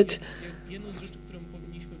intensity, but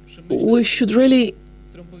we should really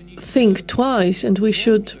think twice, and we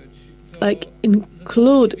should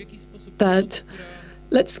include that.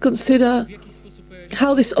 Let's consider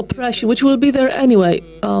how this oppression, which will be there anyway,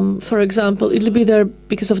 for example, it'll be there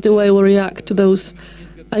because of the way we react to those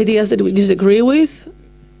ideas that we disagree with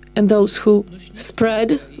and those who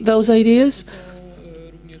spread those ideas,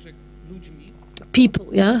 people,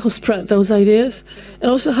 yeah, who spread those ideas,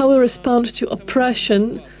 and also how we respond to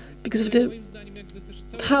oppression because of the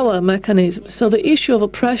power mechanism. So the issue of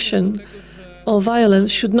oppression or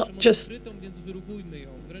violence should not just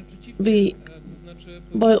be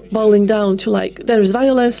boiling down to there is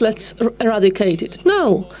violence, let's eradicate it.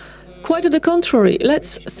 No, quite on the contrary.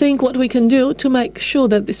 Let's think what we can do to make sure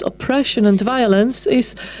that this oppression and violence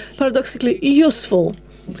is paradoxically useful.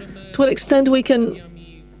 To what extent we can,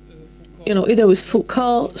 either with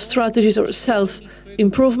Foucault strategies or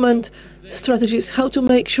self-improvement strategies, how to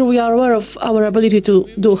make sure we are aware of our ability to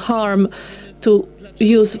do harm, to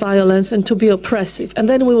use violence and to be oppressive. And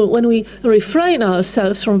then when we refrain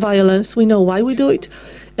ourselves from violence, we know why we do it,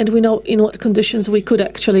 and we know in what conditions we could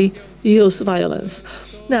actually use violence.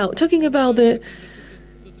 Now, talking about the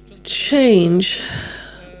change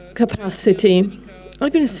capacity,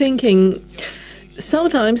 I've been thinking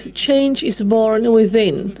sometimes change is born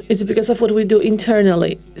within. It's because of what we do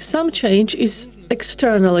internally. Some change is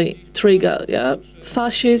externally triggered, yeah?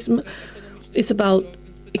 Fascism, it's about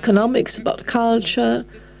economics, about culture.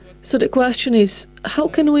 So the question is, how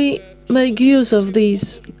can we make use of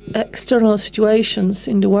these external situations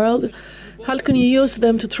in the world? How can you use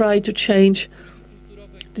them to try to change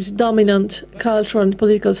these dominant cultural and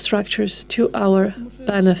political structures to our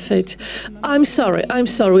benefit? I'm sorry,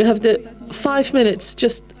 we have the 5 minutes,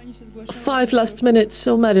 just 5 last minutes.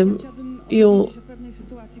 So, madam, you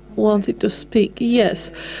wanted to speak.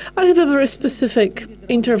 Yes, I have a very specific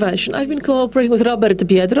intervention. I've been cooperating with Robert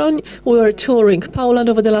Biedroń. We were touring Poland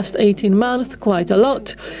over the last 18 months, quite a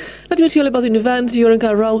lot. Let me tell you about an event during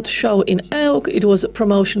a road show in Ełk. It was a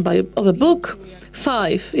promotion of a book.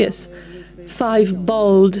 Five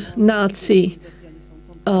bold Nazi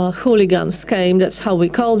hooligans came. That's how we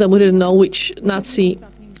call them. We didn't know which Nazi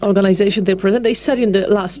organization they present. They sat in the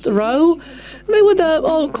last row. They were there,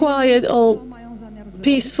 all quiet, all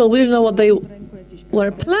peaceful. We didn't know what they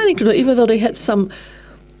were planning to do, even though they had some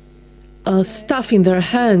stuff in their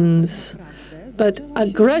hands. But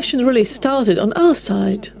aggression really started on our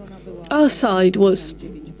side. Our side was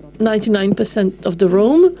 99% of the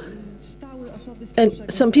room.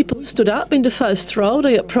 And some people stood up in the first row.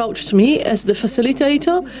 They approached me as the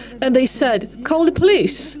facilitator, and they said, call the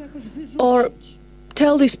police, or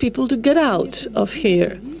tell these people to get out of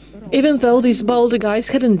here. Even though these bold guys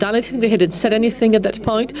hadn't done anything, they hadn't said anything at that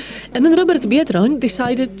point. And then Robert Biedroń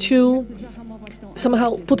decided to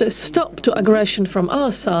somehow put a stop to aggression from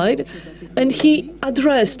our side, and he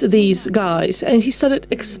addressed these guys, and he started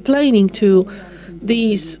explaining to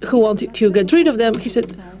these who wanted to get rid of them. He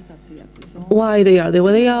said why they are the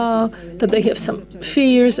way they are, that they have some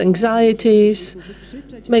fears, anxieties.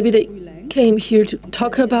 Maybe they came here to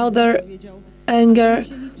talk about their anger.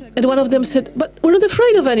 And one of them said, but we're not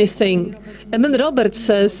afraid of anything. And then Robert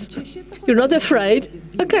says, you're not afraid?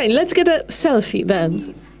 Okay, let's get a selfie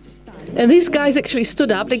then. And these guys actually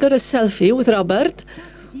stood up. They got a selfie with Robert.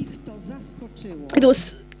 It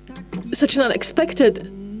was such an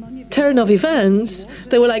unexpected turn of events.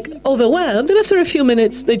 They were like overwhelmed, and after a few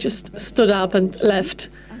minutes they just stood up and left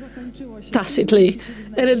tacitly.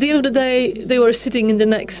 And at the end of the day they were sitting in the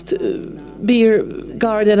next beer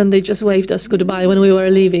garden, and they just waved us goodbye when we were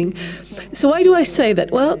leaving. So why do I say that?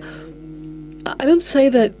 Well, I don't say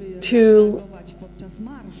that to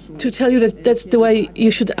tell you that that's the way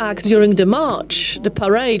you should act during the march, the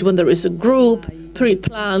parade, when there is a group,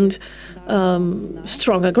 pre-planned,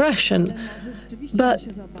 strong aggression. But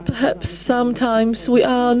perhaps sometimes we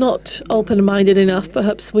are not open-minded enough.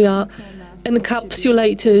 Perhaps we are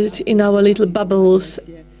encapsulated in our little bubbles,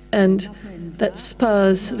 and that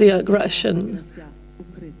spurs the aggression.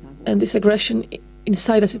 And this aggression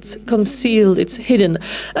inside us, it's concealed, it's hidden.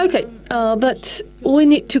 Okay, but we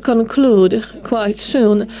need to conclude quite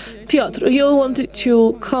soon. Piotr, you wanted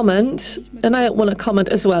to comment, and I want to comment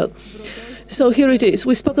as well. So here it is.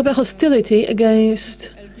 We spoke about hostility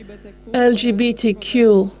against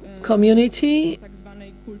LGBTQ community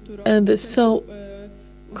and the so-called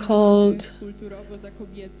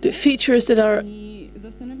features that are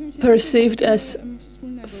perceived as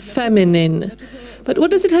feminine. But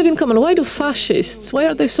what does it have in common? Why do fascists, why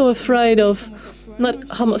are they so afraid of not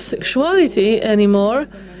homosexuality anymore?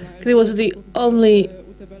 It was the only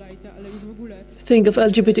thing of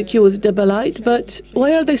LGBTQ with Debelite, but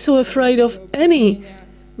why are they so afraid of any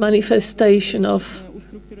manifestation of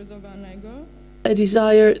a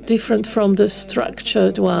desire different from the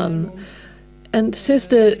structured one? And since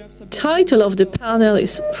the title of the panel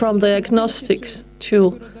is From Diagnostics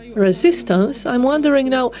to Resistance, I'm wondering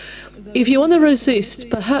now, if you want to resist,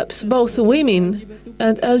 perhaps both women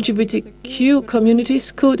and LGBTQ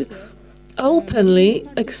communities could openly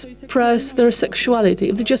express their sexuality,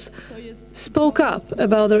 if they just spoke up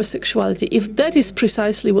about their sexuality, if that is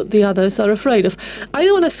precisely what the others are afraid of. I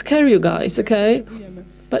don't want to scare you guys, okay?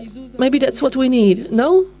 But maybe that's what we need.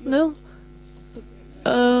 No? No?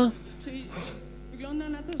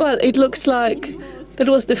 Well, it looks like that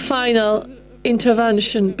was the final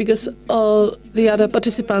intervention because all the other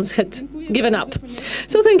participants had given up.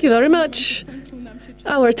 So thank you very much.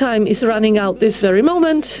 Our time is running out this very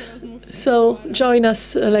moment. So join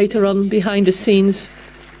us later on behind the scenes.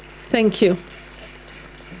 Thank you.